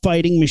tailored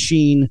fighting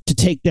machine to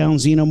take down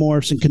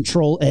Xenomorphs and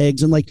control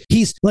eggs. And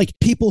he's like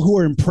people who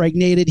are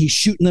impregnated. He's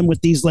shooting them with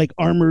these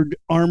armored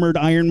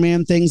Iron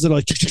Man things that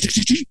are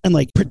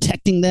and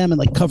protecting them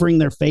and covering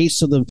their face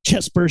so the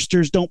chest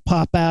bursters don't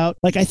pop out.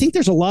 I think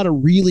there's a lot of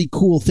really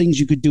cool things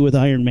you could do with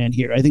Iron Man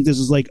here. I think this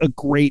is a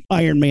great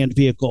Iron Man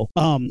vehicle.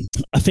 A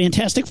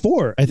Fantastic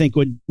Four, I think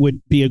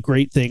would be a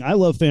great thing. I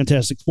love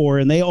Fantastic Four,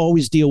 and they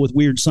always deal with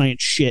weird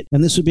science shit.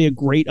 And this would be a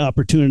great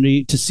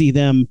opportunity to see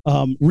them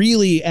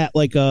really at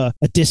a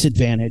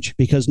disadvantage,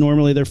 because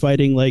normally they're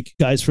fighting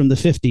guys from the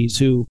 50s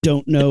who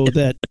don't know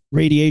that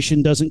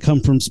radiation doesn't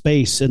come from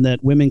space and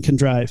that women can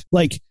drive.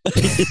 I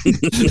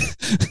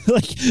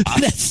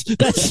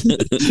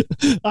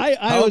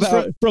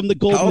was from the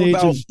golden age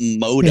of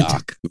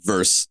MODOK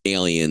versus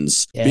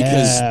aliens. Yeah.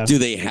 Because do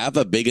they have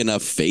a big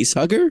enough face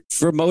hugger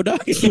for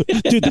MODOK?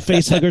 Dude, the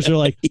face huggers are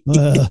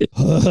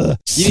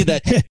you need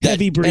that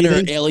heavy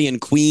breathing alien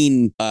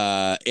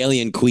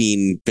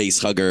queen face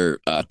hugger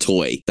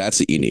toy. That's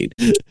what you need.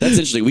 That's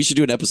interesting. We should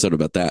do an episode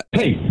about that.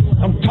 Hey,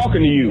 I'm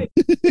talking to you.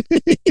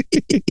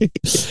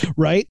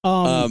 Right?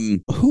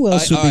 Who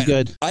else would be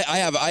good? I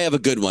have a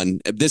good one.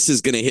 This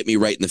is going to hit me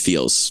right in the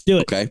feels. Do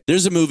it. Okay.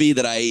 There's a movie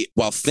that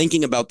while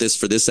thinking about this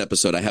for this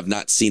episode, I have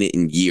not seen it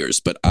in years,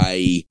 but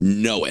I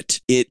know it.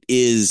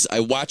 I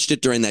watched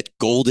it during that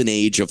golden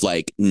age of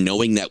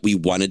knowing that we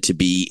wanted to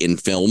be in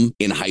film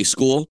in high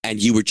school,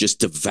 and you were just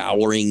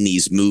devouring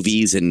these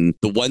movies, and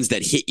the ones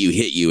that hit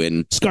you.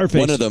 And Scarface.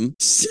 One of them,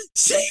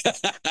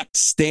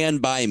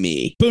 Stand By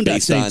Me, Boondock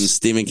based Saints. on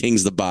Stephen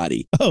King's The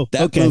Body. Oh,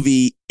 that okay.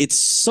 movie, it's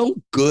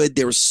so good.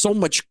 There was so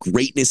much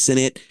greatness in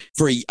it.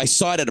 I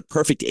saw it at a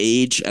perfect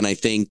age, and I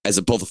think as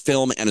both a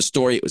film and a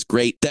story, it was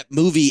great. That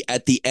movie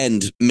at the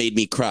end made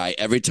me cry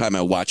every time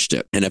I watched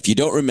it. And if you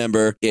don't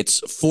remember, it's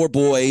four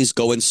boys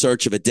go in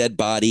search of a dead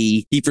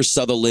body. Kiefer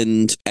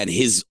Sutherland and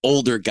his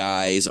older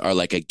guys are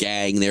a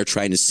gang. They're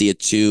trying to see it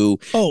too.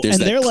 Oh, there's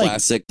and they're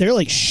classic. They're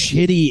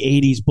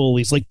shitty 80s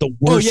bullies, the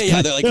worst. Oh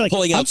yeah. They're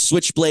pulling out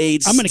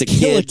switchblades. I'm gonna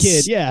kill a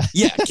kid. Yeah,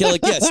 kill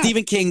it. Yeah,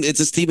 Stephen King. It's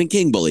a Stephen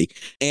King bully,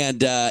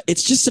 and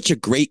it's just such a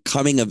great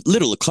coming of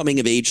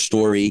age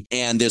story.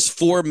 And there's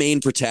four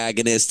main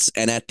protagonists,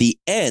 and at the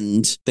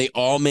end, they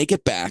all make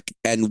it back,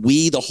 and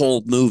the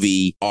whole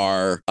movie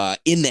are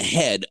in the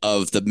head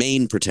of the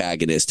main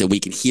protagonist, and we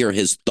can hear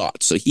his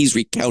thoughts. So he's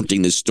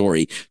recounting this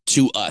story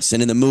to us,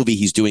 and in the movie,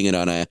 he's doing it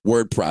on a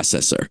word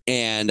processor.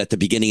 And at the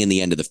beginning and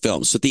the end of the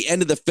film, so at the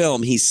end of the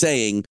film, he's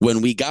saying,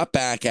 when we got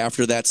back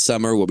after that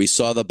summer where we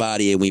saw the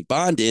body and we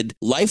bonded,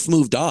 life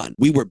moved on.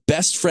 We were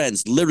best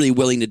friends, literally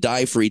willing to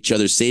die for each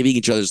other, saving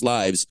each other's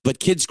lives. But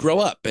kids grow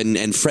up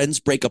and friends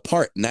break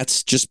apart, and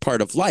that's just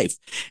part of life.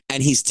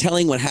 And he's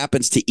telling what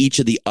happens to each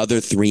of the other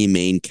three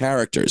main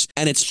characters.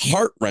 And it's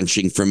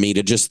heart-wrenching for me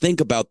to just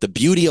think about the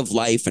beauty of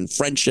life and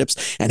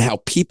friendships and how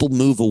people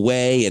move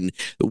away. And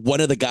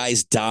one of the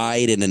guys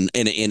died in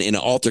an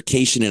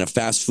altercation in a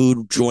fast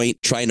food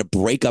joint trying to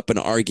break up an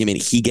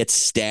argument. He gets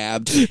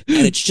stabbed. And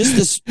it's just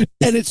this...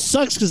 And it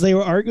sucks because they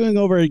were arguing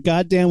over a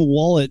goddamn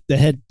wallet that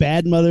had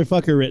 "bad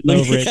motherfucker" written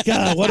over it.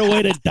 God, what a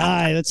way to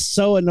die. That's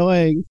so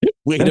annoying.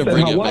 Way to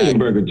bring it Hawaiian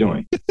back. burger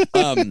joint.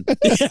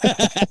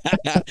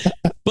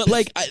 But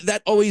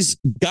that always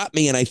got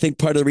me, and I think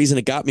part of the reason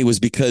it got me was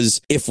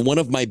because if one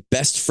of my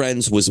best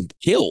friends was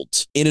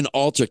killed in an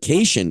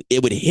altercation,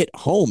 it would hit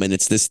home. And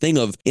it's this thing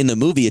of, in the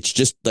movie, it's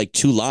just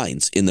two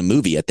lines in the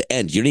movie at the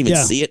end. You don't even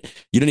see it.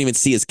 You don't even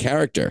see his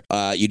character.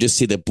 You just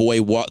see the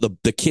boy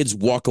the kids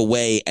walk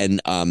away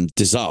and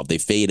dissolve. They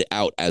fade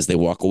out as they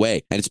walk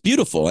away, and it's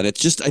beautiful. And it's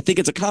just, I think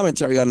it's a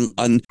commentary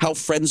on how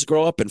friends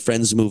grow up and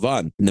friends move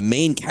on. And the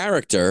main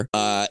character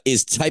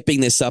is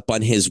typing this up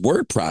on his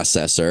word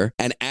processor,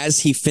 and as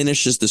he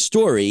finishes the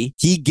story,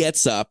 he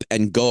gets up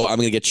and I'm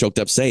going to get choked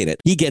up saying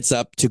it. He gets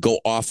up to go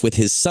off with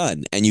his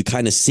son, and you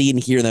kind of see and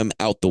hear them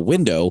out the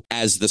window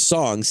as the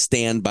song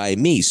 "Stand By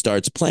Me"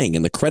 starts playing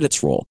and the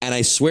credits roll. And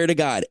I swear to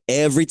God,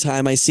 every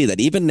time I see that,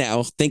 even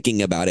now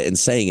thinking about it and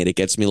saying it, it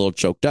gets me a little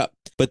choked up.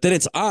 But then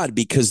it's odd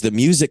because the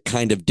music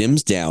kind of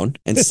dims down,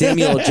 and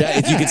Samuel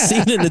Jackson, if you can see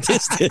it in the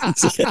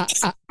distance,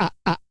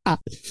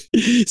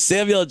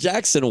 Samuel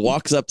Jackson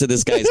walks up to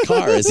this guy's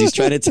car as he's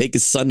trying to take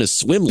his son to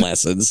swim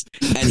lessons,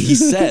 and he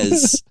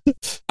says,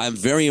 "I'm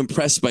very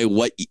impressed by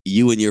what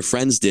you and your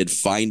friends did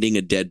finding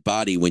a dead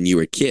body when you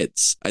were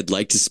kids. I'd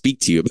like to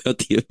speak to you about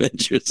the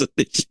Avengers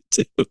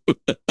Initiative."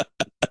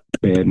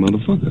 Bad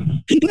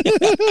motherfucker.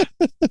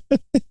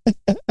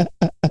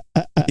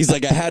 He's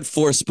like, "I had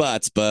 4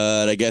 spots,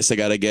 but I guess I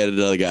got to get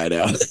another guy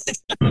now."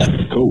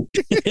 Cool.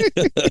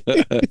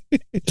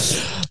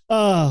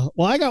 Well,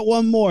 I got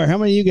one more. How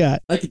many you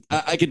got?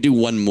 I could do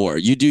one more.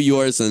 You do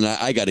yours, and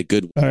I got a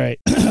good one. All right.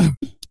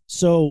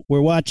 So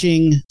we're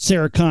watching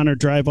Sarah Connor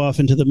drive off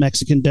into the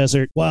Mexican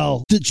desert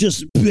while the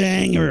just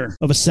banger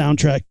of a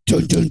soundtrack.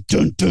 Dun, dun,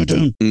 dun, dun,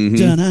 dun. Mhm.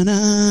 Dun, dun,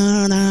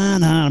 dun,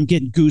 dun, dun. I'm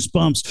getting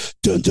goosebumps.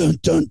 Dun, dun,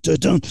 dun, dun,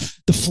 dun.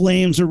 The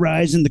flames are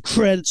rising. The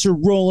credits are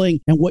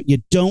rolling. And what you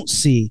don't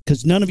see,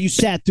 because none of you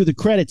sat through the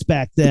credits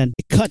back then,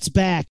 it cuts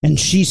back and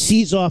she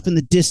sees off in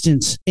the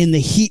distance in the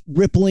heat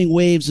rippling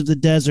waves of the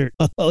desert,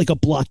 like a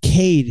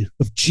blockade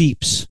of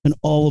Jeeps. And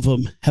all of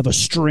them have a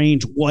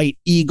strange white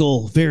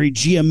eagle, very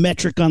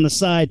geometric on the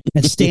side,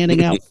 and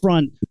standing out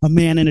front, a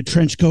man in a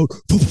trench coat,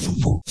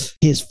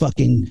 his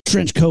fucking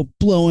trench coat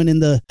blowing in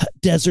the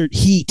desert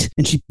heat,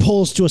 and she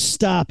pulls to a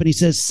stop and he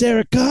says,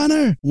 Sarah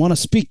Connor, I want to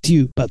speak to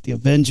you about the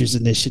Avengers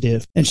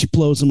Initiative, and she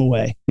blows him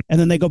away. And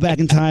then they go back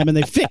in time and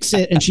they fix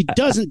it, and she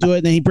doesn't do it,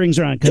 and then he brings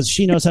her on because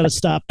she knows how to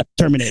stop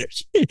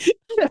Terminators.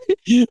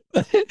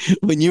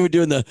 When you were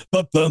doing the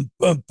bum bum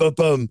bum bum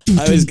bum,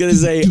 I was gonna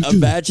say,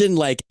 imagine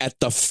like at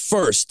the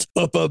first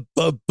bum bum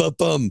bum bum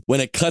bum, when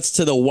it cuts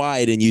to the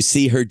wide and you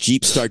see her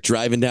Jeep start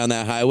driving down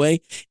that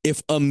highway.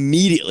 If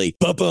immediately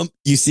bum bum,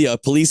 you see a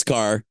police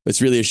car,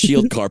 it's really a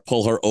shield car,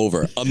 pull her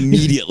over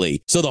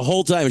immediately. So the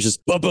whole time it's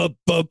just bum bum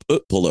bum,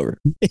 pull over.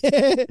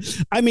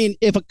 I mean,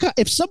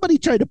 if somebody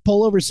tried to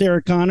pull over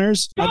Sarah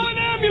Connors, Call an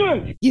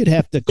ambulance. you'd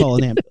have to call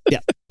an ambulance. Yeah.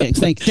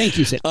 Thank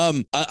you, Sid.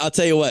 I'll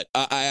tell you what.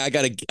 I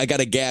got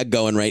a gag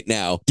going right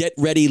now. Get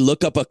ready.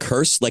 Look up a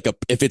curse, like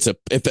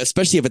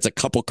especially if it's a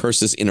couple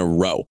curses in a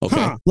row. Okay.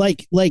 Huh.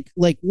 Like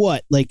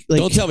what? Like.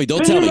 Don't tell me. Don't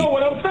You tell know me.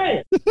 what I'm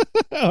saying.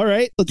 All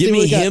right. Let's Give see what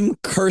me we got. him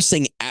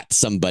cursing at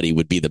somebody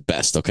would be the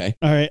best. Okay.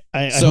 All right.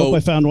 I hope I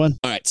found one.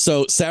 All right.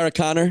 So Sarah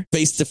Connor,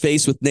 face to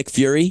face with Nick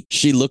Fury.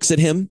 She looks at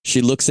him.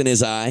 She looks in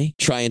his eye,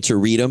 trying to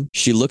read him.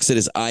 She looks at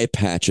his eye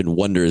patch and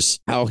wonders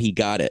how he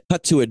got it.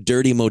 Cut to a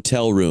dirty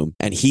motel room,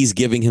 and he's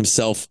giving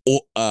himself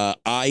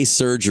eye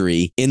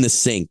surgery in the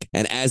sink.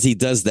 And as he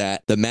does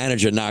that, the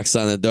manager knocks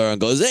on the door and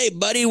goes, "Hey,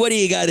 buddy, what do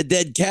you got? A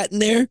dead cat in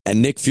there?"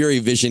 And Nick Fury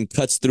vision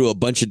cuts through a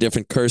bunch of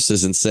different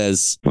curses and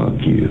says, Fuck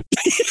you.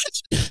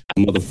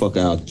 Motherfucker,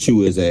 I'll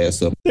chew his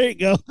ass up. There you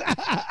go.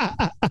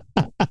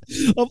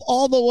 Of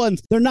all the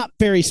ones, they're not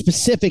very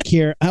specific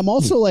here. I'm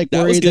also like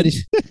That was worried that good.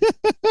 he's.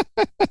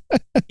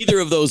 either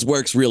of those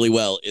works really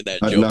well in that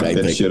I'd joke, knock I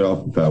that think. shit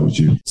off if I was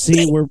you.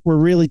 See, we're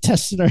really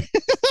testing our.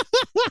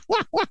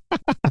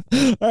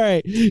 All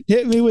right,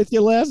 hit me with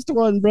your last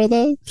one,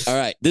 brother. All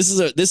right. This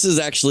is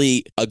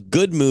actually a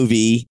good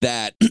movie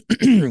that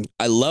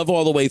I love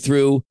all the way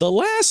through.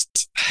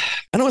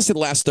 I don't want to say the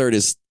last third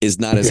is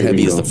not as Okay,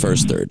 heavy we as go. the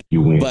first third.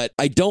 You win. But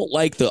I don't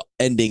like the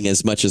ending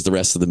as much as the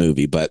rest of the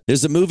movie. But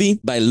there's a movie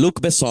by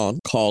Luc Besson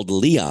called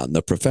Leon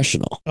the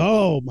Professional.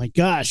 Oh my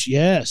gosh,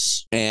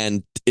 yes.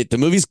 And the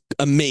movie's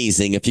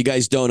amazing. If you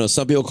guys don't know,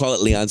 some people call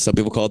it Leon, some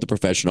people call it The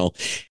Professional.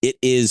 It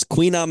is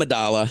Queen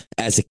Amidala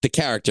as the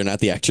character, not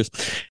the actress,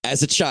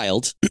 as a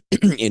child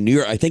in New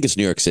York. I think it's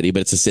New York City, but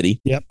it's a city.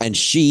 Yep. And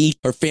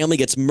her family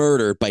gets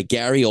murdered by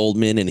Gary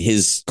Oldman and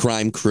his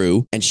crime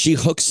crew. And she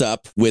hooks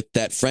up with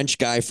that French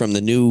guy from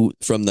the new.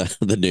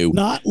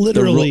 Not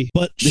literally,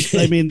 but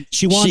I mean,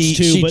 she wants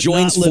to, she but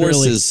joins not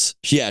literally. forces.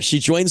 Yeah, she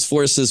joins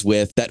forces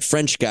with that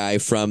French guy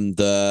from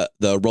the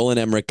Roland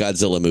Emmerich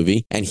Godzilla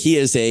movie, and he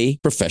is a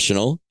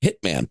professional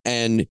hitman.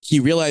 And he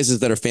realizes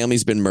that her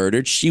family's been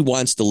murdered. She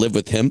wants to live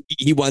with him.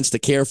 He wants to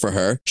care for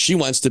her. She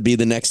wants to be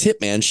the next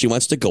hitman. She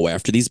wants to go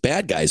after these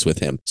bad guys with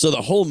him. So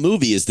the whole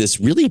movie is this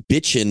really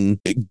bitchin',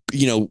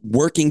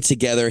 working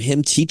together,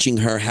 him teaching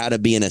her how to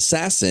be an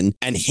assassin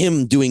and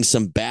him doing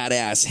some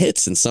badass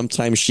hits. And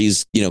sometimes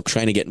she's,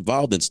 trying to get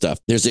involved in stuff.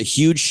 There's a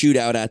huge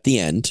shootout at the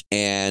end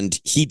and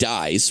he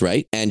dies,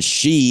 right? And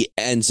she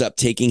ends up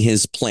taking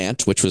his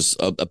plant, which was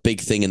a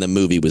big thing in the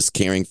movie, was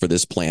caring for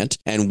this plant.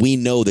 And we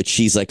know that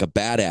she's like a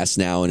badass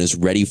now and is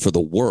ready for the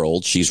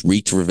world.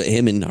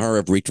 Him and her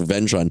have wreaked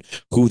revenge on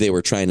who they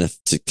were trying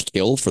to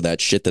kill for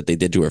that shit that they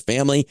did to her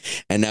family.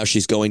 And now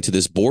she's going to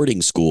this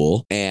boarding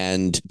school.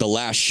 And the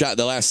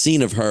last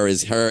scene of her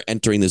is her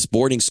entering this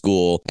boarding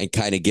school and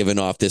kind of giving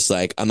off this,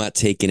 like, I'm not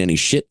taking any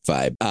shit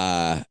vibe.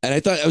 And I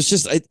thought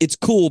it's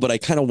cool, but I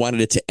kind of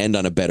wanted it to end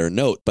on a better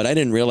note. But I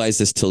didn't realize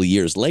this till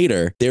years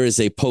later. There is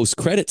a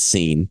post-credit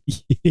scene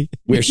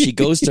where she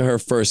goes to her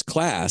first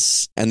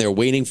class and they're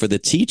waiting for the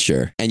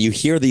teacher. And you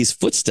hear these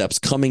footsteps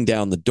coming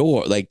down the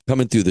door, like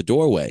coming through the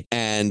doorway.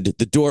 And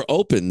the door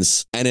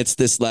opens and it's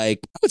this, like,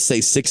 I would say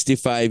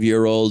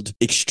 65-year-old,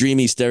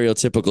 extremely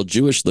stereotypical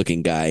Jewish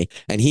looking guy.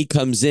 And he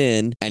comes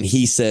in and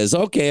he says,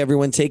 "Okay,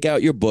 everyone take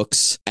out your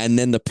books." And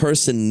then the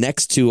person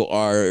next to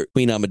our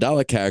Queen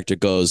Amidala character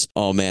goes,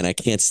 "Oh man, I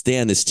can't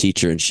stand this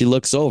teacher." And she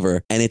looks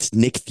over and it's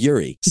Nick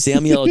Fury,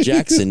 Samuel L.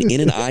 Jackson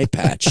in an eye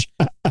patch.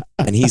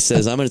 And And he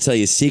says, I'm going to tell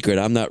you a secret.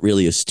 I'm not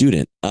really a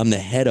student. I'm the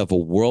head of a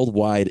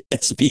worldwide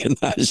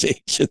espionage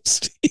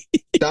agency.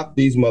 Stop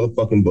these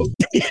motherfucking books.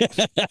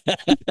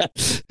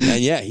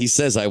 And yeah, he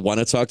says, I want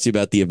to talk to you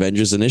about the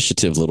Avengers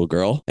Initiative, little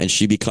girl. And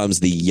she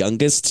becomes the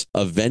youngest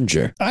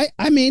Avenger.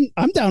 I mean,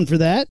 I'm down for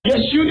that.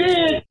 Yes, you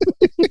did.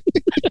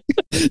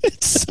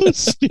 It's so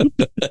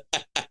stupid.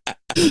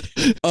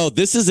 Oh,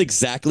 this is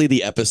exactly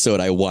the episode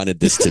I wanted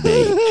this to be.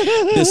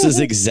 This is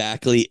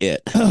exactly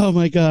it. Oh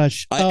my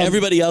gosh.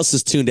 Everybody else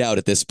is tuned out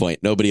at this point.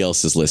 Nobody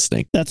else is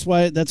listening. That's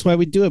why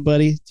we do it,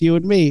 buddy. It's you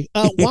and me.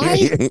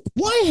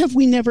 Why have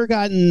we never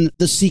gotten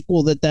the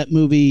sequel that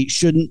movie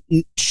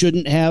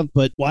shouldn't have?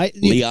 But why?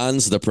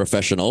 Leon's The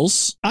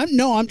Professionals.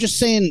 I'm just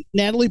saying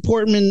Natalie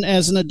Portman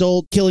as an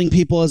adult killing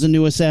people as a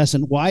new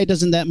assassin. Why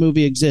doesn't that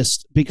movie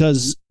exist?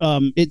 Because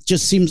it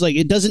just seems like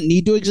it doesn't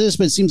need to exist,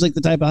 but it seems like the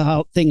type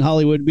of thing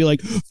Hollywood would be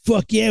like,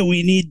 fuck yeah,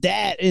 we need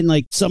that. And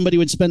like somebody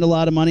would spend a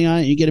lot of money on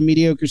it and you get a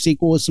mediocre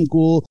sequel with some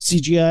cool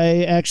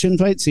CGI action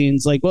fight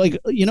scenes. Like,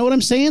 you know what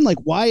I'm saying? Like,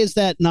 why is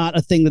that not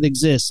a thing that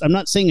exists? I'm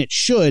not saying it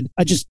should.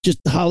 I just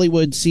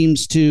Hollywood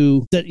seems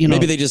to that,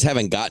 maybe they just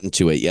haven't gotten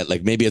to it yet.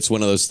 Like maybe it's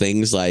one of those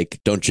things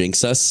like, don't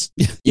jinx us.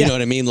 You know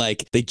what I mean?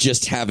 Like they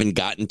just haven't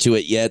gotten to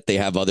it yet. They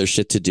have other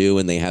shit to do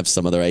and they have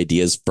some other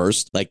ideas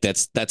first. Like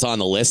that's on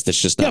the list.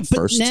 It's just not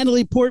first.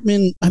 Natalie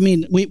Portman, I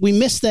mean, we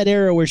missed that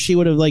era where she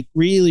would have like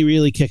really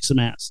kicked some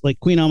ass, like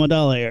Queen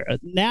Amidala era.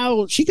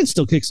 Now she can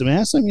still kick some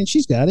ass. I mean,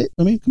 she's got it.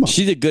 I mean, come on.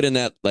 She did good in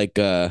that like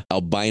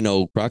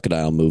albino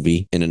crocodile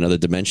movie in Another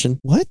Dimension.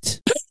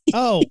 What?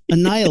 Oh,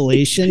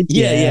 Annihilation.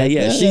 Yeah.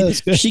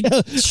 She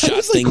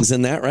shot things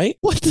in that, right?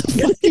 What the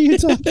fuck are you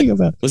talking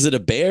about? Was it a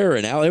bear or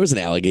an alligator? There was an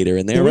alligator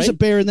in there, There was right? a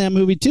bear in that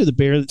movie too. The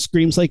bear that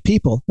screams like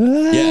people.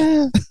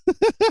 Yeah.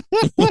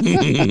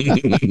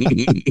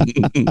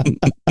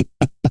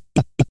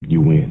 You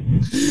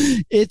win.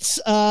 It's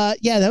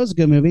that was a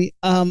good movie.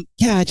 I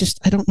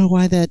don't know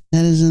why that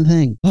isn't a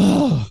thing.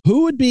 Oh,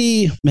 who would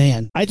be,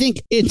 man? I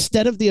think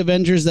instead of the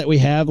Avengers that we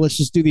have, let's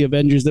just do the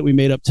Avengers that we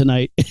made up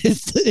tonight.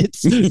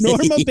 It's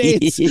Norma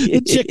Bates,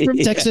 the chick from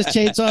Texas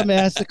Chainsaw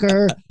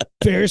Massacre,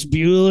 Ferris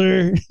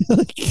Bueller.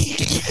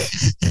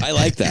 I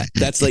like that.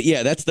 That's like,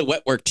 that's the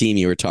wet work team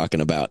you were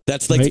talking about.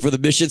 That's like for the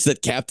missions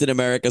that Captain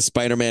America,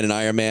 Spider-Man, and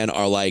Iron Man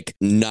are like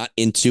not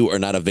into or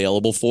not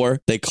available for.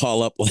 They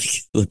call up like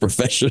the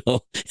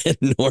Professional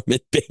and Norman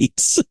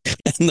Bates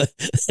and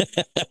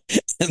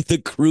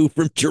the crew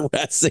from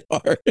Jurassic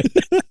Park.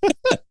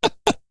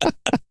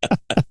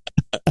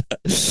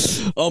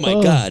 Oh my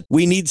God.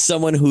 We need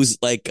someone who's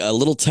like a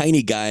little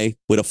tiny guy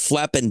with a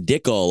flapping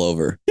dick all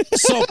over.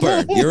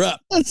 Saltburn, you're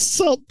up.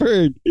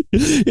 Saltburn.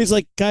 He's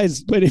like,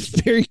 guys, my name's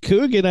Barry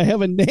Coogan. I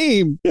have a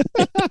name.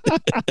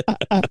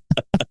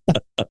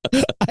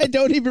 I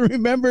don't even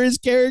remember his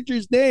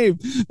character's name.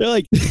 They're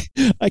like,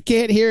 I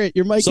can't hear it.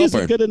 Your mic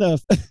isn't good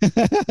enough.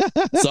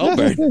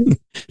 Saltburn.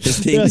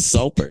 His name is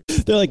Saltburn.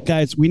 They're like,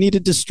 guys, we need a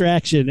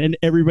distraction. And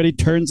everybody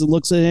turns and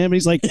looks at him. And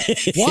he's like,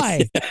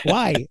 why?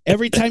 Why?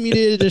 Every time you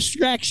need a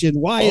distraction,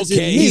 why is it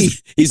me?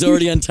 He's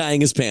already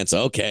untying his pants.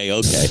 Okay.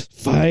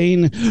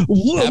 Fine.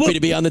 Happy to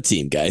be on the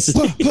team, guys.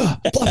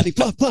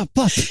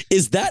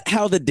 Is that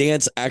how the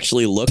dance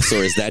actually looks,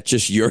 or is that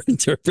just your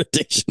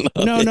interpretation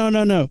of it?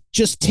 No.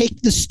 Just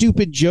take the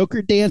stupid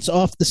Joker dance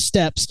off the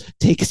steps,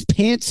 take his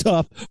pants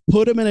off,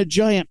 put him in a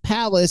giant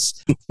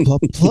palace.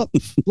 Flop, flop,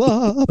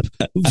 flop,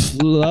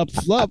 flop,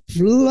 flop,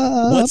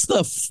 flop. What's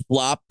the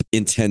flop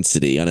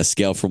intensity on a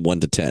scale from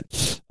 1 to 10?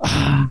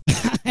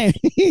 I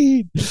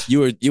mean, you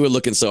were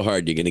looking so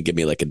hard. You're going to give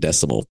me like a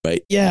decimal,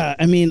 right? Yeah.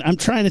 I mean, I'm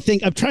trying to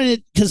think.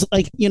 Because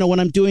like, when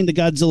I'm doing the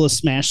Godzilla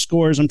Smash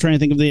scores, I'm trying to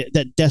think of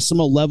that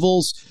decimal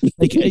levels.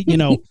 Like,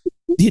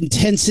 the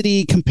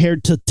intensity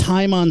compared to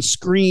time on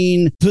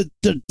screen, the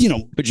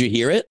Could you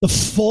hear it? The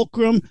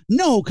fulcrum?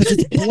 No, because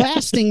it's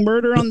blasting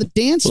murder on the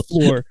dance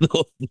floor.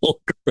 The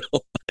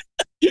fulcrum.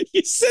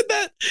 You said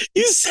that.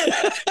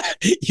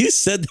 You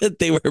said that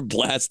they were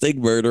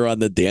blasting murder on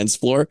the dance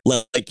floor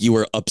like you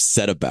were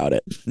upset about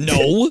it.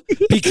 No,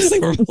 because they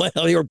were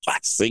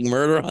blasting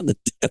murder on the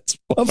dance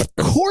floor. Of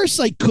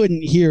course I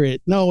couldn't hear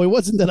it. No, it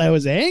wasn't that I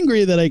was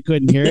angry that I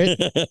couldn't hear it.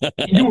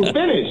 You were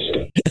finished.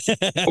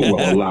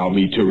 Well, allow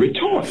me to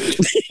retort.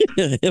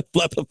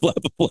 Flap, flap,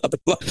 flap,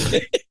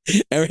 flap.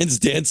 Aaron's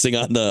dancing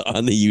on the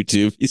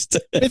YouTube.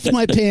 With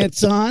my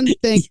pants on.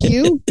 Thank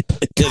you.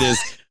 It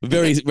is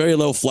very, very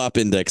low flop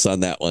index on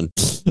that one.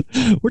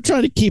 We're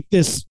trying to keep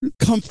this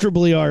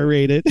comfortably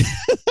R-rated.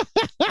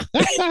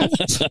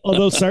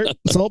 Although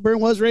Saltburn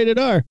was rated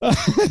R.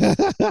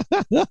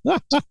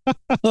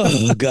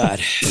 Oh, God.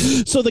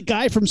 So the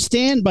guy from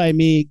Stand By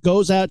Me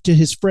goes out to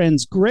his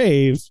friend's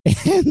grave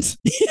and...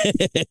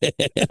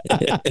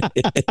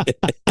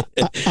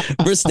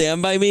 For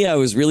Stand By Me, I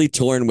was really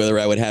torn whether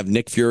I would have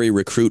Nick Fury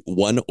recruit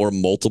one or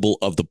multiple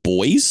of the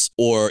boys,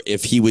 or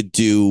if he would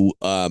do...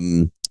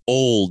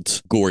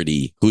 old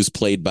Gordy, who's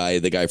played by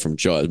the guy from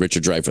Jaws,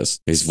 Richard Dreyfuss.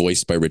 He's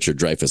voiced by Richard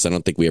Dreyfuss. I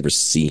don't think we ever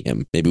see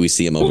him. Maybe we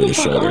see him over the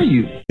shoulder. Are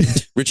you?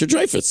 Richard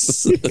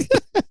Dreyfuss.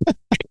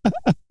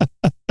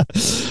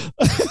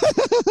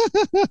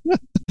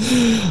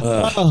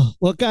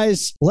 Well,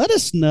 guys, let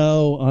us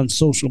know on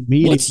social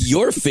media. What's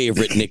your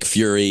favorite Nick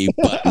Fury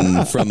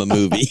button from a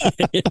movie?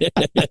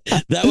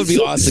 That would be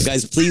awesome,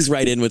 guys. Please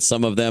write in with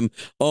some of them.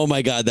 Oh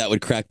my God, that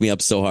would crack me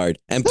up so hard.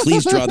 And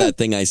please draw that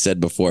thing I said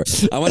before.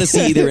 I want to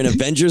see either an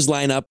Avengers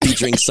lineup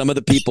featuring some of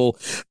the people,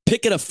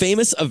 pick at a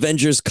famous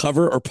Avengers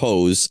cover or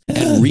pose,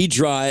 and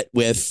redraw it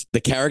with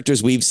the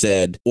characters we've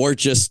said, or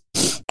just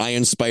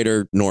Iron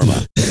Spider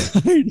Norma.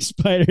 Iron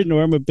Spider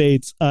Norma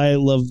Bates. I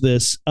love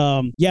this.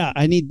 Yeah,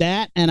 I need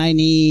that, and I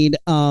need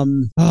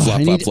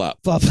flop.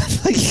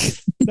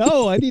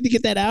 No, I need to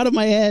get that out of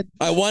my head.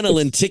 I want a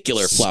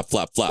lenticular flop.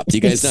 Do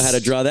you guys know how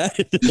to draw that?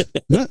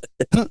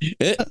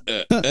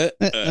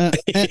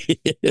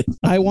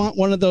 I want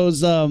one of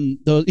those when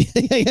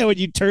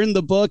you turn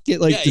the book,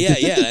 it like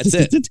yeah, that's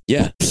it.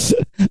 Yeah.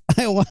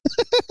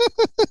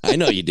 I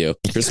know you do.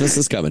 Christmas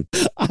is coming.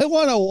 I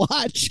want to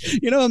watch.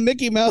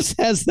 Mickey Mouse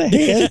has the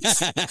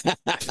hands.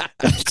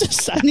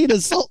 I need a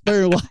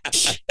Saltburn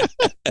watch.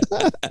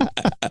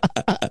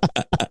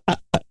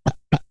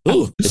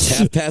 Ooh, it's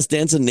half past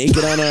dancing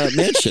naked on a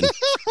mansion.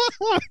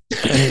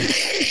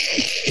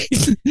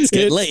 It's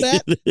getting late.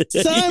 That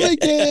time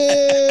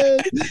again.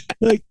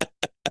 Like,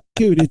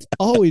 dude, it's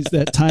always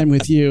that time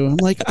with you. I'm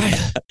like,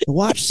 the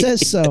watch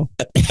says so.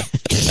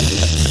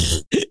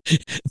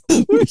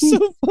 We're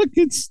so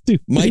fucking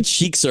stupid. My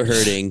cheeks are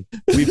hurting.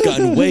 We've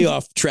gone way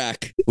off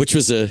track, which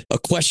was a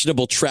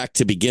questionable track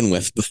to begin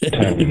with.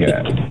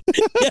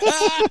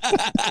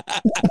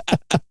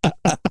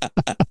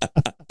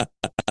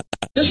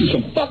 This is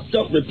some fucked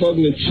up,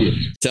 repugnant shit.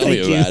 Tell me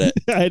about it.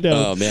 I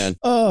know. Oh, man.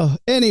 Oh,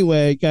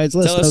 anyway, guys,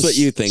 let's tell us what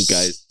you think,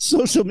 guys.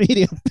 Social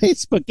media,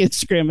 Facebook,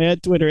 Instagram,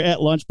 and Twitter at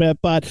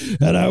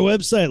LaunchpadPod, at our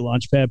website,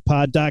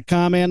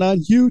 launchpadpod.com, and on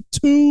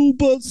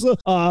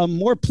YouTube.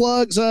 More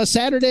plugs.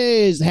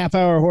 Saturdays, half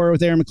hour horror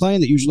with Aaron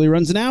McLean that usually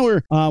runs an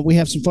hour. We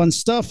have some fun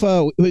stuff.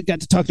 We got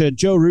to talk to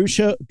Joe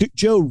Russo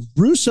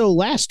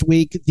last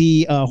week,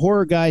 the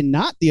horror guy,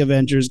 not the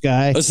Avengers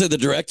guy. Oh, so the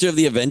director of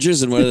the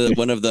Avengers and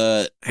one of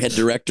the head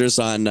directors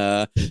on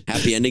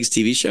Happy Endings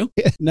TV show?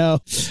 No,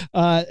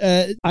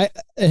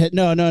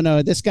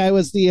 no. This guy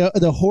was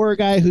the horror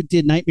guy who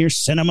did Nightmare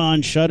Cinema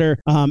on Shudder,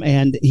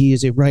 and he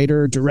is a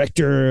writer,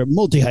 director,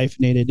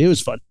 multi-hyphenated. It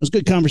was fun. It was a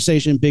good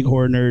conversation. Big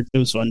horror nerd. It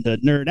was fun to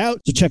nerd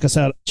out. So check us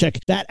out. Check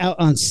that out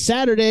on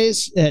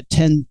Saturdays at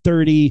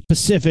 10:30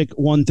 Pacific,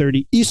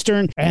 1:30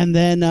 Eastern. And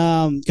then,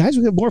 guys,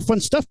 we have more fun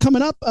stuff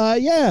coming up.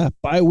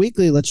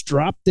 Bi-weekly. Let's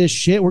drop this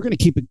shit. We're gonna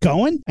keep it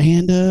going.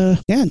 And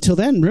until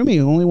then, Rumi,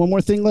 only one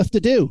more thing left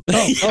to do.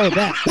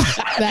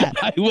 That.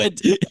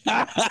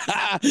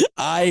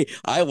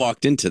 I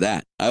walked into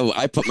that.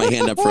 I put my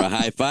hand up for a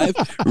high five.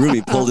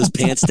 Rumi pulled his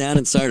pants down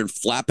and started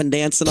flapping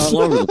dancing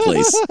all over the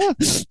place.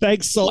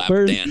 Thanks,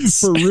 Saltburn,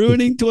 for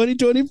ruining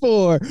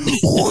 2024.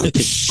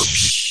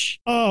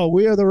 Oh,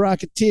 we are the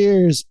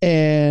Rocketeers,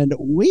 and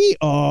we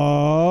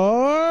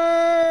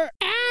are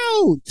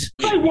out.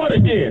 Say what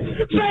again?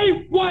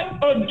 Say what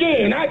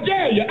again? I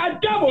dare you. I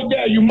double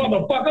dare you,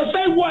 motherfucker.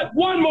 Say what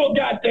one more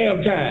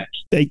goddamn time.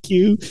 Thank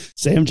you,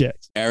 Sam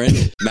Jackson. Aaron,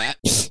 Matt.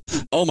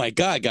 Oh my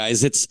God,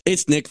 guys,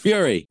 it's Nick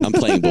Fury. I'm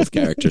playing both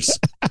characters.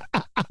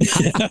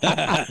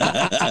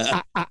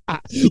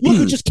 Look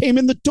who just came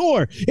in the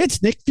door.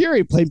 It's Nick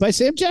Fury, played by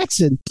Sam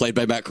Jackson. Played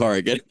by Matt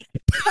Corrigan.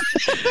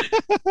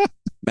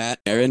 Matt,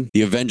 Aaron,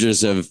 the Avengers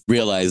have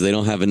realized they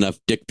don't have enough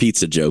dick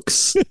pizza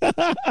jokes.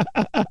 I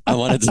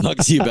want to talk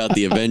to you about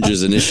the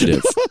Avengers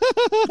Initiative.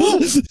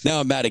 Now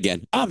I'm mad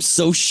again. I'm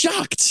so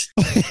shocked.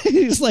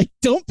 He's like,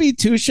 don't be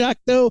too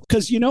shocked, though,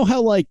 because you know how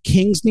like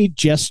kings need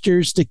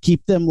gestures to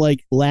keep them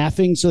like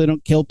laughing so they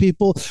don't kill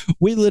people?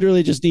 We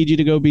literally just need you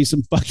to go be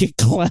some fucking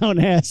clown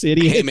ass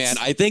idiot. Hey, man,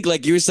 I think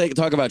like you were saying,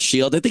 talk about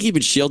S.H.I.E.L.D. I think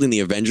even S.H.I.E.L.D. and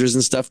the Avengers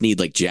and stuff need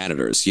like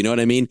janitors. You know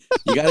what I mean?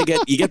 You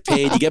get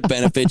paid, you get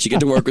benefits, you get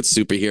to work with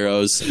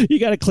superheroes. You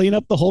got to clean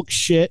up the Hulk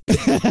shit. You're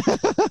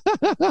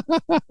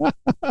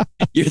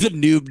the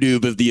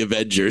noob of the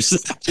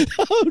Avengers.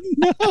 Oh,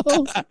 no.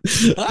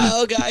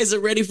 Oh, guys,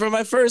 I'm ready for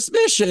my first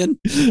mission.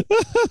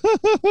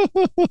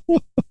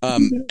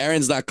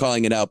 Aaron's not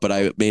calling it out, but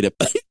I made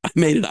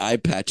an eye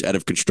patch out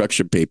of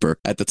construction paper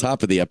at the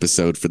top of the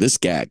episode for this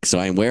gag. So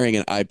I'm wearing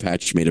an eye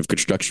patch made of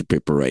construction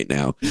paper right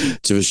now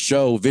to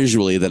show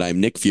visually that I'm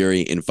Nick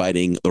Fury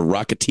inviting the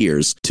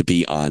Rocketeers to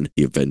be on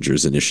the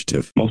Avengers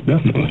Initiative. Most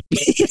definitely.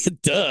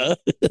 Duh.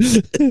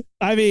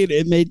 I mean,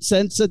 it made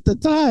sense at the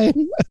time.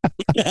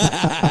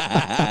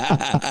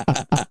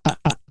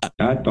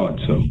 I thought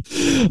so.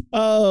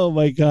 Oh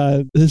my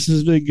God, this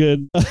has been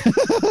good.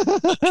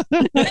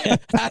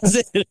 That's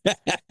it.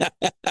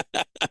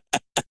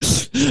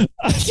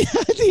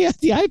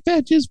 The eye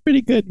patch is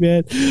pretty good,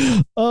 man.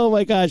 Oh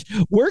my gosh,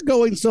 we're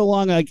going so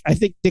long. I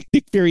think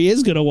Nick Fury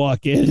is going to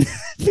walk in.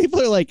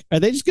 People are like, are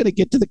they just going to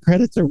get to the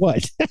credits or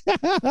what?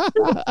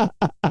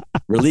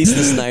 Release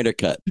the Snyder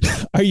cut.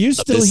 Are you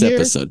still here?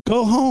 Episode.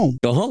 Go home.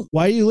 Go home.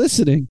 Why are you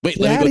listening? Wait,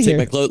 let me go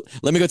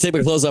take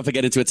my clothes off and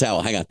get into a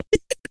towel. Hang on.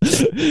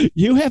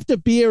 You have to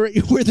be we're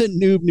the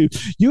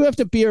noob. You have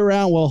to be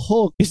around while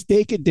Hulk is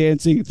naked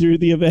dancing through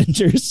the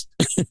Avengers.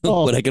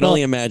 What I can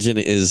only imagine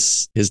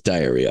is his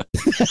diarrhea.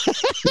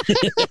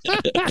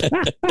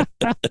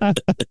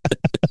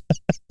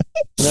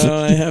 No,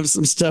 I have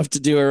some stuff to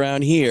do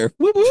around here.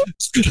 Whoop, whoop.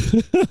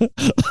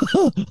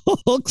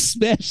 Hulk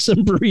smashed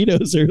some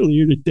burritos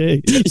earlier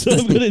today, so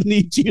I'm going to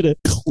need you to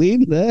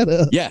clean that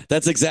up. Yeah,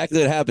 that's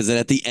exactly what happens. And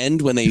at the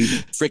end, when they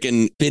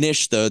freaking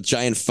finish the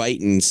giant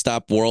fight and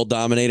stop World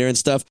Dominator and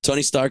stuff,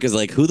 Tony Stark is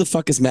like, who the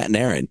fuck is Matt and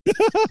Aaron?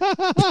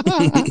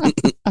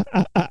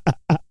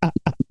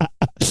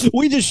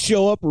 We just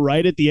show up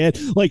right at the end.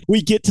 Like,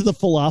 we get to the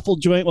falafel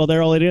joint while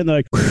they're all in, and they're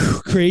like,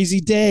 crazy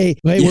day.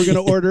 Hey, we're going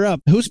to order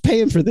up. Who's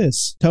paying for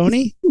this?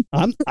 Tony?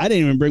 I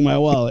didn't even bring my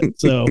wallet.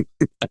 So,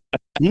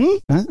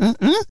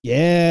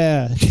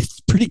 yeah. It's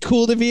pretty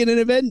cool to be an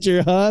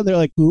Avenger, huh? They're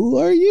like, who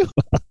are you?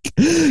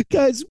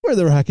 Guys, we're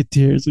the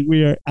Rocketeers, and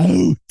we are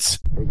out.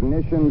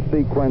 Ignition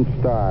sequence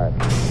start.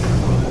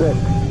 6,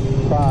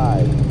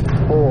 5,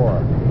 4,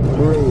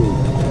 3,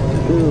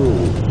 2,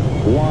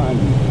 1,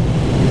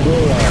 0.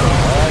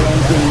 All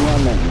engine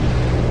running.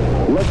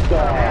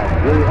 Liftoff.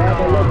 We have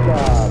a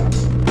liftoff.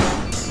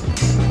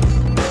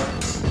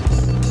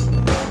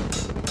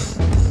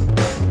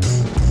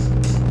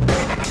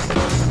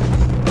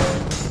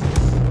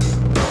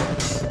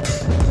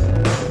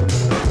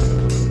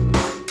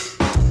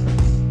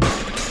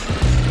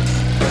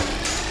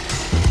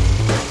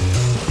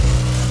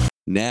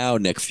 Now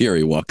Nick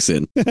Fury walks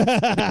in.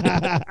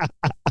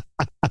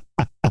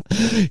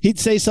 He'd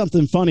say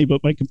something funny,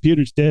 but my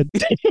computer's dead.